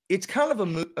 it's kind of a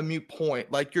moot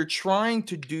point. Like you're trying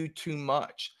to do too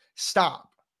much. Stop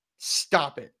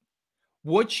it.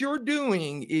 What you're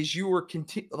doing is you are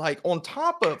like on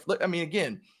top of, I mean,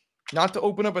 again, not to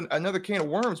open up another can of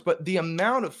worms, but the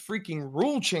amount of freaking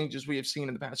rule changes we have seen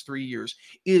in the past 3 years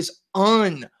is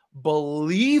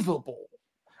unbelievable.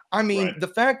 I mean, right. The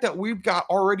fact that we've got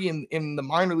already in the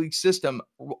minor league system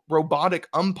robotic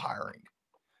umpiring,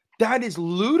 that is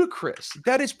ludicrous.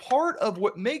 That is part of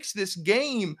what makes this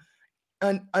game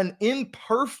an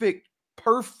imperfect,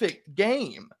 perfect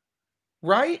game,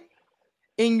 right?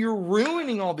 And you're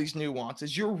ruining all these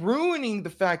nuances. You're ruining the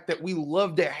fact that we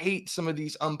love to hate some of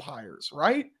these umpires,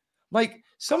 right? Like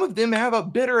some of them have a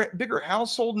bigger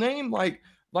household name, like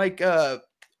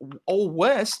Old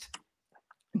West,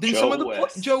 than some of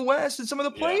the Joe West and some of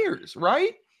the players,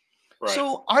 right?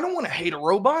 So I don't want to hate a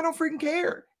robot. I don't freaking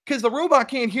care because the robot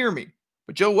can't hear me,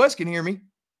 but Joe West can hear me.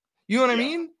 You know what I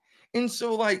mean? And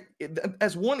so, like,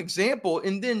 as one example,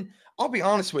 and then I'll be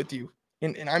honest with you,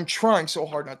 and I'm trying so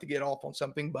hard not to get off on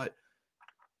something, but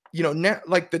now,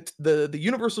 like the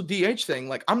universal DH thing,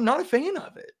 like I'm not a fan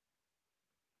of it.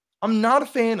 I'm not a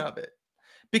fan of it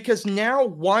because now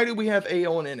why do we have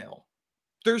AL and NL?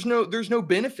 There's no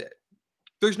benefit.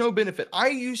 There's no benefit. I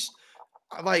used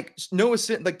like Noah,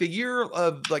 like the year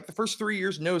of like the first 3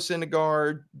 years, Noah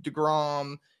Syndergaard,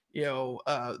 DeGrom,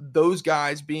 those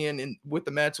guys being in with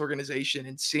the Mets organization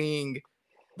and seeing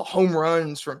the home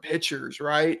runs from pitchers,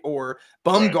 right? Or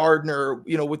Bumgarner,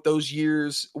 with those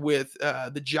years with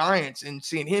the Giants and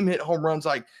seeing him hit home runs,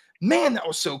 like, man, that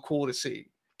was so cool to see.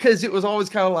 Because it was always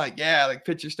kind of like, yeah, like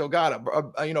pitchers still got it.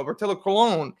 Bartolo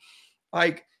Colon,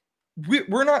 like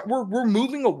we're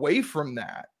moving away from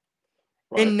that.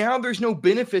 Right. And now there's no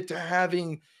benefit to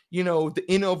having, the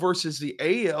NL versus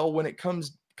the AL when it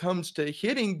comes to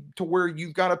hitting to where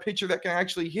you've got a pitcher that can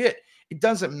actually hit. It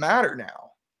doesn't matter now.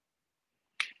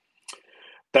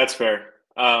 That's fair.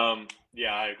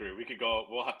 Yeah, I agree.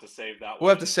 We'll have to save that one.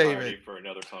 We'll have to save it for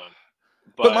another time.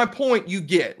 But my point you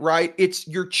get, right? It's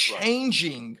you're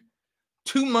changing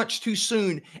too much too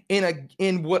soon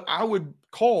in what I would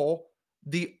call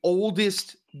the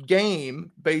oldest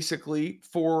game, basically,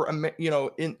 for in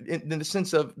the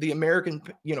sense of the American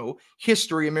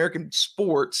history, American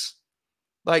sports,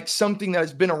 like something that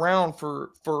has been around for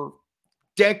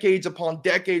decades upon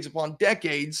decades upon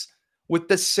decades with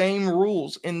the same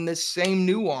rules and the same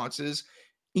nuances.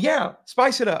 Yeah,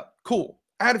 spice it up. Cool.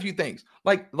 Add a few things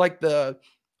like the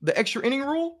extra inning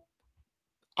rule.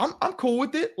 I'm cool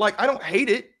with it. Like, I don't hate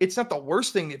it. It's not the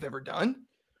worst thing they've ever done.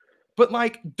 But,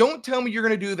 like, don't tell me you're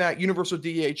going to do that universal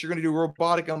DH. You're going to do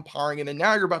robotic umpiring, and then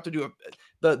now you're about to do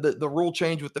the rule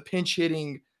change with the pinch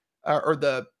hitting or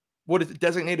the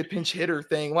designated pinch hitter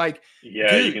thing. Like,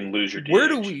 dude, you can lose your DH.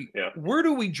 Where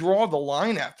do we draw the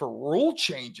line at for rule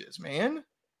changes, man?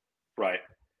 Right.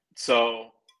 So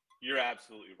you're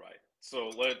absolutely right.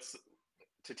 So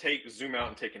zoom out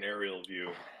and take an aerial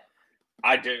view.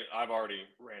 I've already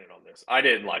ranted on this. I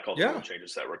didn't like all the rule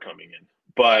changes that were coming in,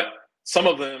 but some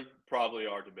of them probably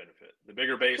are to benefit. The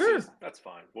bigger bases, that's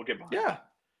fine. We'll get behind that.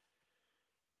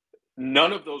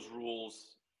 None of those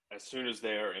rules, as soon as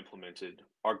they are implemented,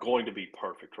 are going to be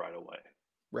perfect right away.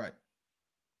 Right.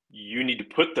 You need to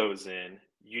put those in.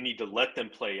 You need to let them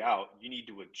play out. You need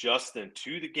to adjust them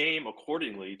to the game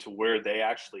accordingly to where they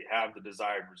actually have the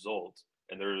desired result.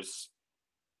 And there's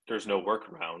no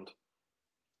workaround.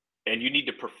 And you need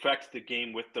to perfect the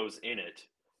game with those in it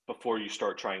before you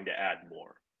start trying to add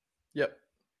more. Yep.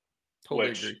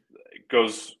 Totally agree.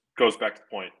 Goes back to the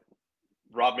point.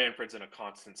 Rob Manfred's in a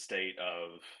constant state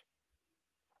of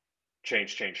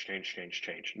change.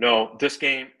 No, this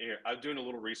game, I'm doing a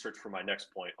little research for my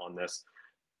next point on this.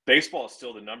 Baseball is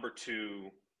still the number 2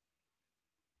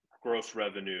 gross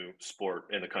revenue sport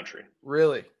in the country.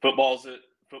 Really? Football's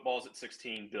at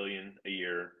 16 billion a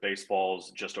year. Baseball's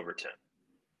just over 10.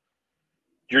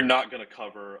 You're not going to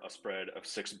cover a spread of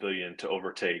 6 billion to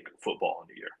overtake football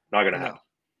in a year. Not going to happen.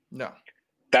 No.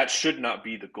 That should not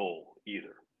be the goal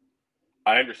either.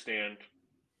 I understand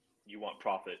you want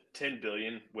profit. 10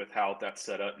 billion with how that's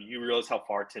set up. You realize how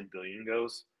far 10 billion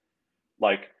goes?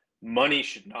 Like, money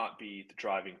should not be the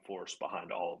driving force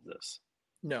behind all of this.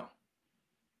 No.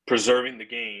 Preserving the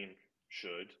game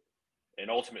should, and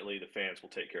ultimately the fans will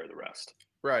take care of the rest.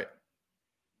 Right.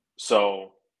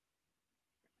 So,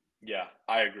 yeah,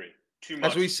 I agree. Too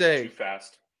much, as we say, too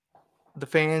fast. The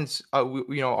fans,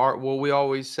 we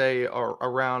always say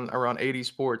around 80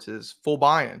 sports is full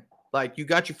buy-in. Like, you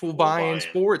got your full buy-in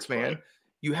sports, man. Right.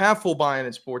 You have full buy-in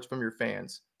in sports from your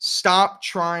fans. Stop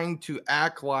trying to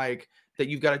act like that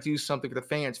you've got to do something for the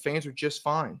fans. Fans are just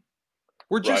fine.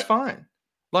 We're just fine.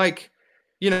 Like,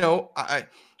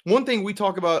 one thing we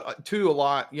talk about too a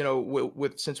lot,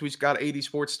 with since we've got 80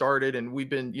 sports started and we've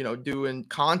been, doing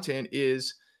content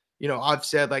is, I've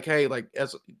said like, hey, like,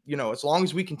 as long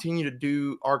as we continue to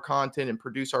do our content and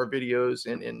produce our videos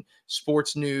and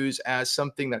sports news as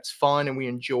something that's fun and we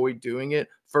enjoy doing it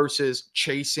versus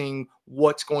chasing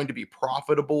what's going to be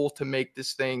profitable to make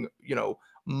this thing,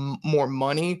 more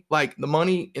money, like the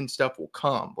money and stuff will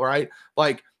come, right?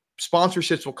 Like,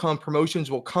 sponsorships will come, promotions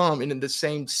will come. And in the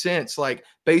same sense, like,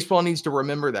 baseball needs to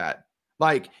remember that,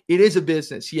 like, it is a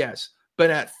business, yes. But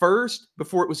at first,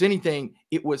 before it was anything,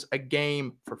 it was a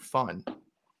game for fun.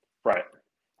 Right.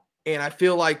 And I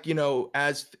feel like,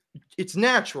 as it's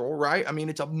natural, right? I mean,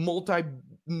 it's a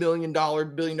multi-billion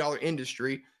dollar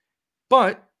industry,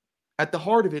 but at the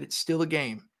heart of it, it's still a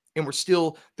game. And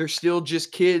they're still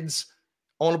just kids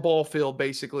on a ball field,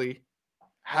 basically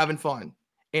having fun.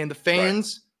 And the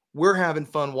fans, we're having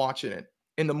fun watching it.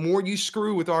 And the more you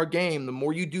screw with our game, the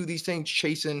more you do these things,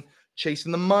 chasing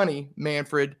the money,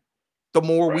 Manfred, the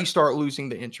more we start losing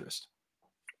the interest.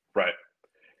 Right.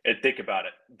 And think about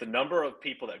it. The number of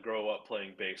people that grow up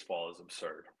playing baseball is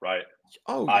absurd, right?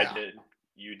 Oh, yeah. I did.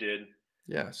 You did.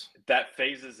 Yes. That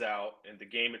phases out, and the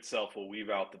game itself will weave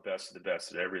out the best of the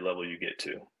best at every level you get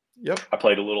to. Yep. I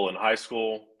played a little in high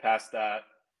school. Past that,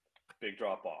 big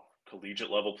drop off. Collegiate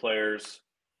level players,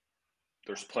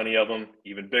 there's plenty of them.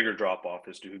 Even bigger drop off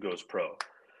as to who goes pro.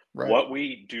 Right. What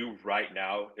we do right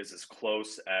now is as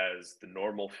close as the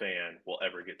normal fan will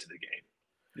ever get to the game.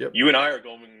 Yep. You and I are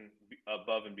going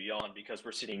above and beyond because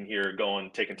we're sitting here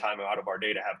taking time out of our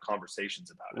day to have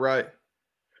conversations about it. Right.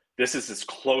 This is as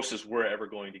close as we're ever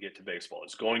going to get to baseball.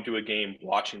 It's going to a game,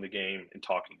 watching the game, and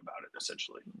talking about it,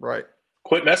 essentially. Right.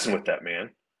 Quit messing with that,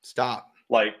 man. Stop.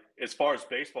 Like, as far as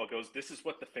baseball goes, this is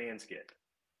what the fans get.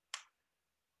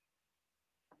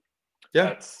 Yeah.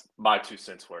 That's my 2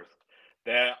 cents worth.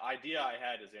 The idea I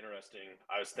had is interesting.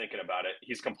 I was thinking about it.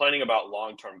 He's complaining about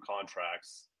long-term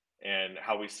contracts and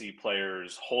how we see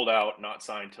players hold out, not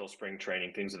sign till spring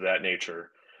training, things of that nature.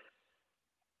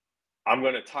 I'm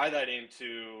going to tie that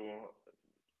into,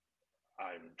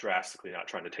 I'm drastically not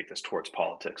trying to take this towards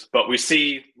politics, but we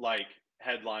see like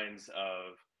headlines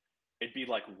of, it'd be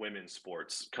like women's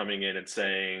sports coming in and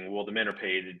saying, well, the men are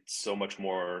paid so much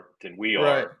more than we are.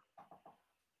 Right.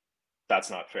 That's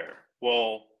not fair.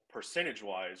 Well,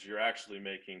 percentage-wise, you're actually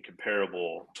making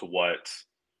comparable to what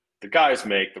the guys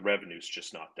make. The revenue's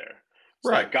just not there.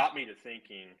 So right. It got me to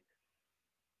thinking,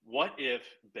 what if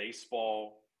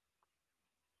baseball,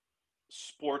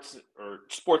 sports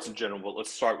in general, but let's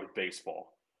start with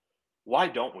baseball. Why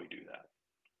don't we do that?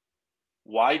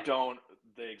 Why don't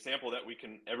the example that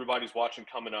everybody's watching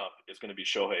coming up is going to be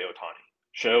Shohei Ohtani.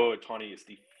 Shohei Ohtani is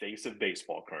the face of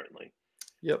baseball currently.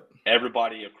 Yep.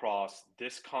 Everybody across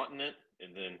this continent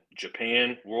and then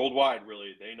Japan, worldwide,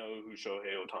 really, they know who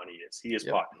Shohei Ohtani is. He is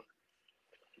popular.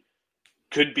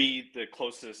 Could be the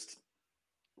closest.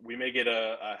 We may get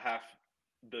a $500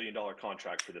 million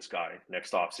contract for this guy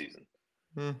next offseason.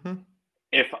 Mm-hmm.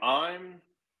 If I'm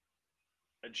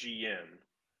a GM,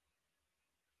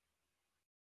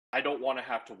 I don't want to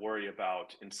have to worry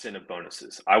about incentive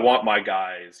bonuses. I want my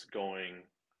guys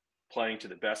playing to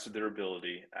the best of their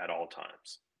ability at all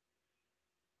times.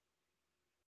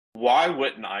 Why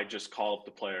wouldn't I just call up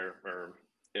the player, or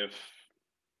if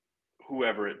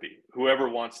whoever it be, whoever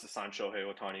wants to sign Shohei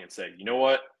Ohtani, and say, you know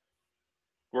what?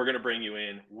 we're going to bring you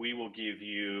in. We will give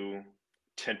you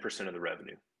 10% of the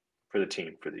revenue for the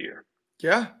team for the year.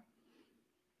 Yeah.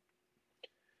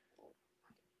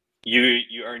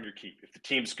 You earn your keep. If the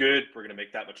team's good, we're going to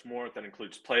make that much more. That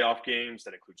includes playoff games.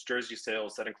 That includes jersey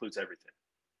sales. That includes everything.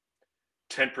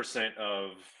 10%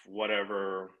 of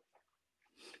whatever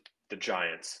the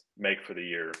Giants make for the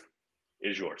year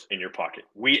is yours in your pocket.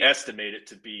 We estimate it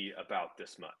to be about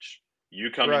this much.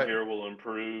 You coming here will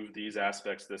improve these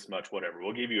aspects this much, whatever.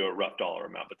 We'll give you a rough dollar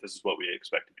amount, but this is what we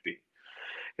expect it to be.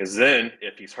 Because then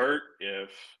if he's hurt,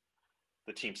 if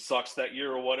the team sucks that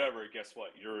year or whatever, guess what?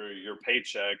 Your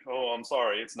paycheck, I'm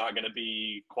sorry, it's not going to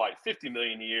be quite $50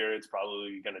 million a year. It's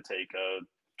probably going to take a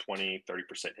 20, 30%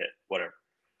 hit, whatever.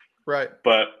 Right.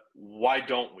 But why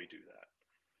don't we do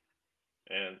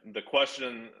that? And the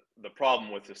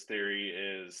problem with this theory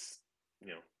is,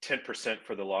 10%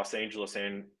 for the Los Angeles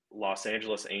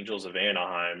Angels of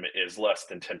Anaheim is less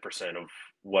than 10% of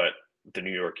what the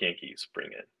New York Yankees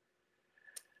bring in.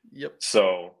 Yep.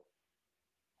 So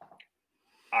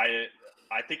I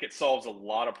think it solves a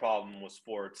lot of problem with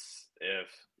sports if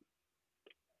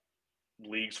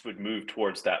leagues would move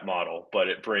towards that model, but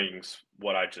it brings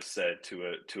what I just said to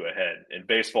a head. And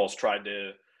baseball's tried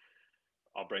to,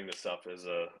 I'll bring this up as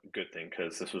a good thing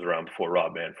because this was around before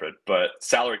Rob Manfred, but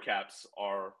salary caps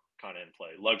are kind of in play,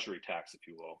 luxury tax, if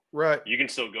you will. Right. You can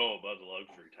still go above the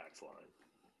luxury tax line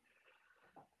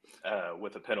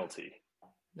with a penalty.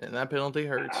 And that penalty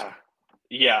hurts.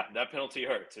 Yeah, that penalty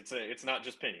hurts. It's not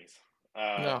just pennies.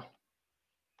 No.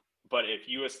 But if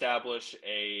you establish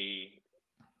a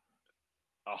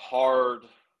hard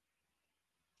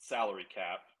salary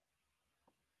cap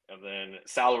and then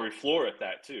salary floor at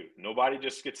that too, nobody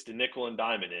just gets to nickel and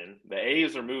dime it in. The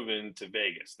A's are moving to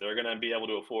Vegas. They're going to be able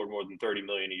to afford more than $30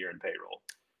 million a year in payroll.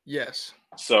 Yes.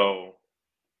 So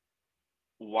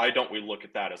why don't we look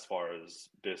at that as far as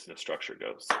business structure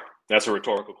goes? That's a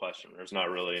rhetorical question. There's not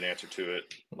really an answer to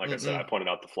it. Like I said, I pointed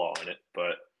out the flaw in it,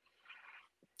 but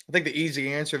I think the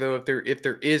easy answer though, if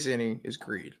there is any, is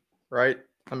greed, right?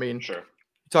 I mean, sure.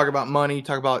 You talk about money, you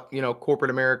talk about,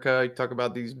 corporate America, you talk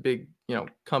about these big,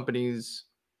 companies.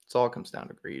 It all comes down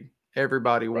to greed.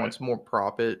 Everybody wants more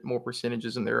profit, more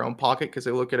percentages in their own pocket because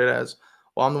they look at it as,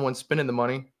 well, I'm the one spending the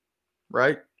money,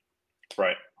 right?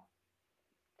 Right.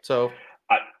 So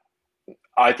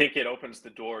I think it opens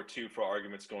the door too for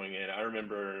arguments going in. I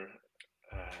remember,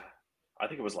 I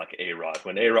think it was like A-Rod.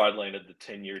 When A-Rod landed the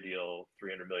 10-year deal,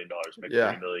 $300 million, make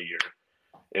 $30 million a year.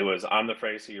 It was, I'm the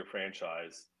face of your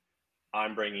franchise.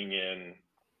 I'm bringing in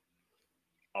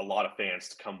a lot of fans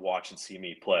to come watch and see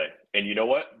me play. And you know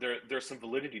what? There's some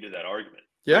validity to that argument.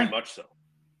 Yeah. Very much so.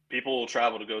 People will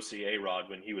travel to go see A-Rod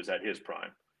when he was at his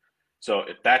prime. So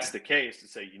if that's the case, to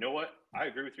say, you know what? I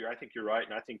agree with you. I think you're right.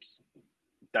 And I think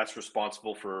that's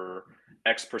responsible for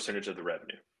X percentage of the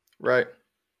revenue. Right.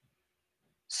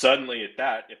 Suddenly at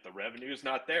that, if the revenue is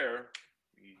not there,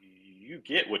 you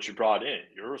get what you brought in.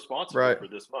 You're responsible for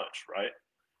this much, right?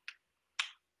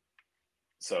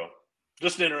 So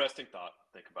just an interesting thought to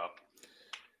think about.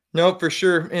 No, for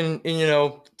sure. And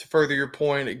to further your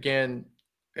point, again,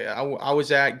 I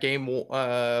was at game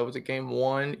was it game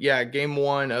one? Yeah, game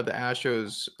one of the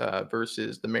Astros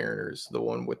versus the Mariners, the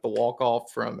one with the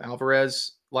walk-off from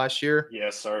Alvarez last year.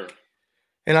 Yes, sir.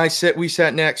 And we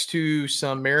sat next to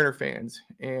some Mariner fans,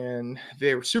 and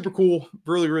they were super cool,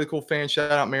 really, really cool fans.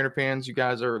 Shout out Mariner fans. You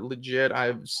guys are legit.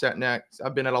 I've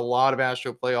been at a lot of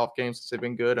Astro playoff games since they've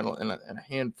been good, and a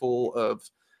handful of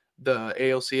the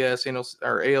ALCS,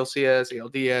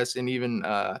 ALDS, and even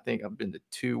I think I've been to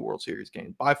 2 World Series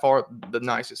games. By far the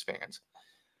nicest fans.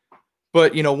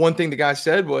 But one thing the guy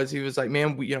said was, he was like,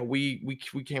 "Man, we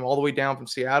came all the way down from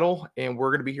Seattle, and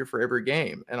we're gonna be here for every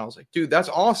game." And I was like, "Dude, that's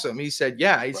awesome." He said,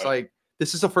 "Yeah." He's like,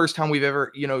 "This is the first time we've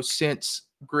ever, since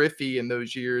Griffey in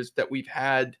those years, that we've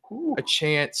had a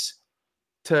chance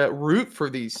to root for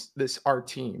our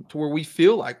team, to where we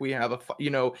feel like we have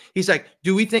He's like,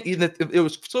 "Do we think?" It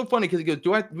was so funny because he goes,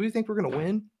 "Do we think we're gonna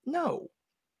win? No,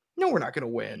 we're not gonna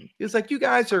win." It's like, "You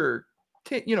guys are,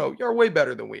 you're way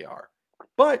better than we are,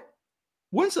 but."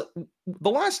 When's the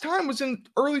last time was in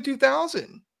early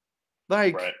 2000?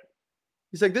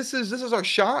 He's like, this is our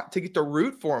shot to get to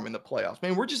root for him in the playoffs.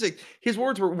 Man, his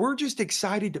words were, "We're just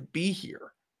excited to be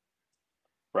here."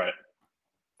 Right.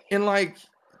 And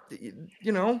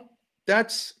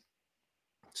it's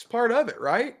part of it,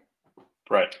 right?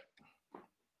 Right.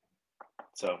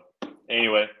 So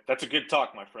anyway, that's a good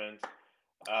talk, my friend.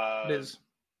 It is.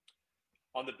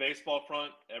 On the baseball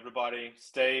front, everybody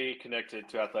stay connected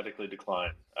to Athletically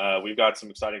Declined. We've got some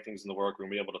exciting things in the work. We're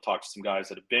going to be able to talk to some guys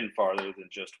that have been farther than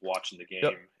just watching the game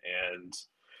and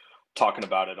talking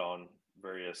about it on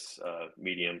various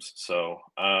mediums. So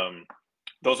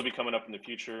those will be coming up in the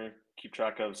future. Keep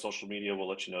track of social media. We'll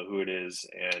let you know who it is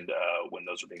and when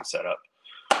those are being set up.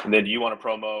 And then do you want to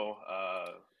promo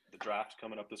the draft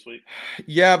coming up this week?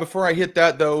 Yeah, before I hit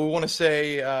that, though, we want to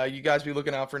say you guys be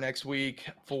looking out for next week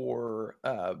for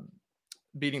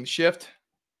Beating the Shift.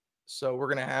 So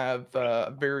we're going to have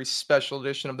a very special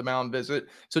edition of the Mound Visit.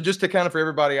 So just to kind of for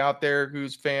everybody out there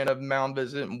who's a fan of Mound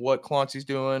Visit and what Clontsy's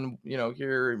doing,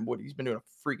 here and what he's been doing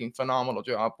a freaking phenomenal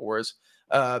job for us.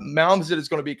 Mound Visit is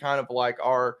going to be kind of like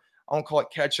our, I won't call it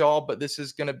catch-all, but this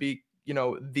is going to be,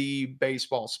 the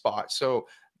baseball spot. So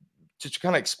to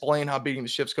kind of explain how Beating the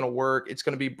Shift's going to work, it's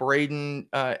going to be Braden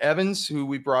Evans, who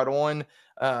we brought on.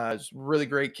 Really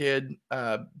great kid,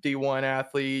 D1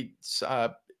 athlete.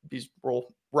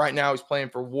 Right now he's playing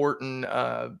for Wharton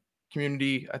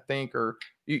Community, I think, or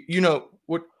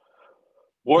what?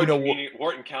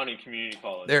 Wharton County Community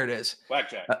College. There it is.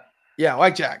 Whack-Jack.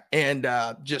 Whack-Jack, and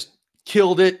just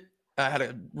killed it. Had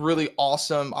a really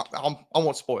awesome. I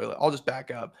won't spoil it. I'll just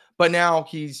back up. But now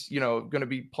he's going to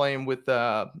be playing with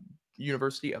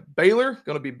University of Baylor.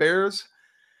 Going to be Bears.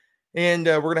 And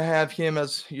we're going to have him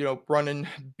as, running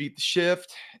Beat the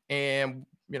Shift. And,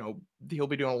 he'll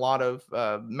be doing a lot of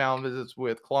mound visits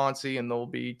with Clontsy, and they'll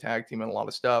be tag teaming a lot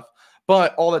of stuff.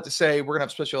 But all that to say, we're going to have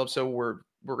a special episode where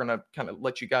we're going to kind of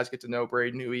let you guys get to know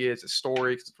Braden, who he is, his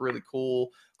story, because it's really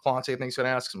cool. Clontsy, I think, is going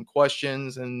to ask some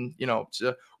questions, and, it's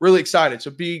really excited. So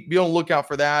be on the lookout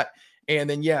for that. And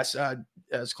then, yes,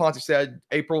 as Clontsy said,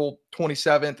 April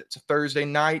 27th, it's a Thursday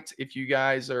night. If you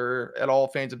guys are at all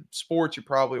fans of sports, you're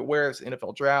probably aware it's the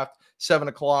NFL draft. 7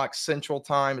 o'clock Central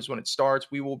Time is when it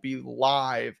starts. We will be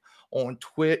live on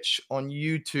Twitch, on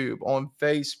YouTube, on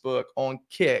Facebook, on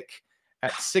Kick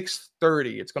at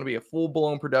 6:30. It's going to be a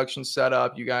full-blown production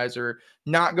setup. You guys are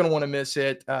not going to want to miss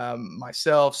it.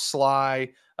 Myself, Sly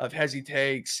of Hezzy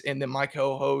Takes, and then my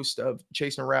co-host of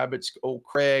Chasing Rabbits, old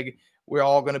Craig. We're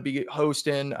all going to be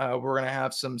hosting. We're going to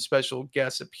have some special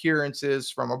guest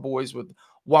appearances from our boys with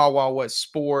Wild Wild West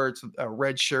Sports, a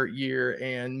Red Shirt Year,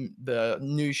 and the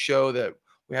new show that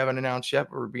we haven't announced yet,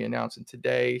 but we'll be announcing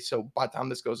today. So by the time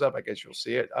this goes up, I guess you'll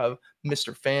see it, of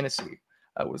Mr. Fantasy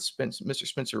with Mr.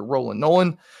 Spencer Roland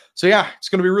Nolan. So, yeah, it's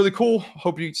going to be really cool.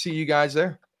 Hope you see you guys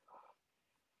there.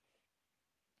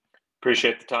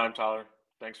 Appreciate the time, Tyler.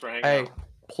 Thanks for hanging out.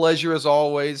 Pleasure as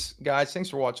always. Guys, thanks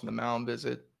for watching the Mound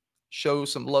Visit. Show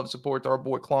some love and support to our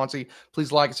boy Clontsy.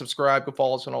 Please like and subscribe. Go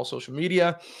follow us on all social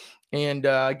media. And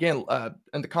again,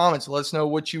 in the comments, let us know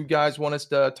what you guys want us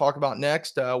to talk about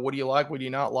next. What do you like? What do you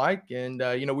not like? And,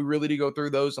 we really do go through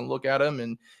those and look at them.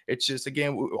 And it's just,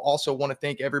 again, we also want to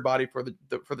thank everybody for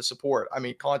the support. I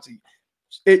mean, Clontsy,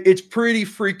 it's pretty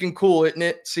freaking cool, isn't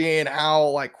it? Seeing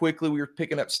how quickly we were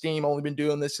picking up steam. Only been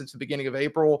doing this since the beginning of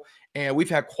April. And we've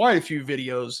had quite a few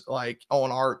videos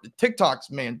on our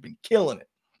TikToks, man, been killing it.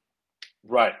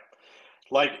 Right.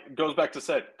 Goes back to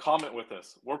said, comment with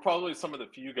us. We're probably some of the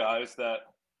few guys that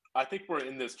I think we're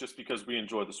in this just because we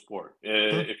enjoy the sport.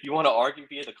 If you want to argue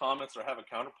via the comments or have a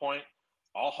counterpoint,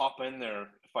 I'll hop in there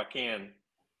if I can.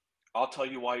 I'll tell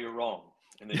you why you're wrong.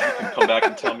 And then you can come back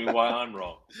and tell me why I'm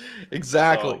wrong.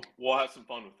 Exactly. So we'll have some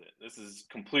fun with it. This is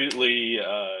completely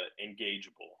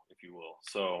engageable, if you will.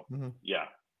 So, yeah.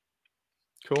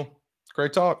 Cool.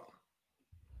 Great talk.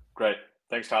 Great.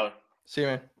 Thanks, Tyler. See you,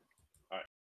 man. All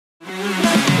right.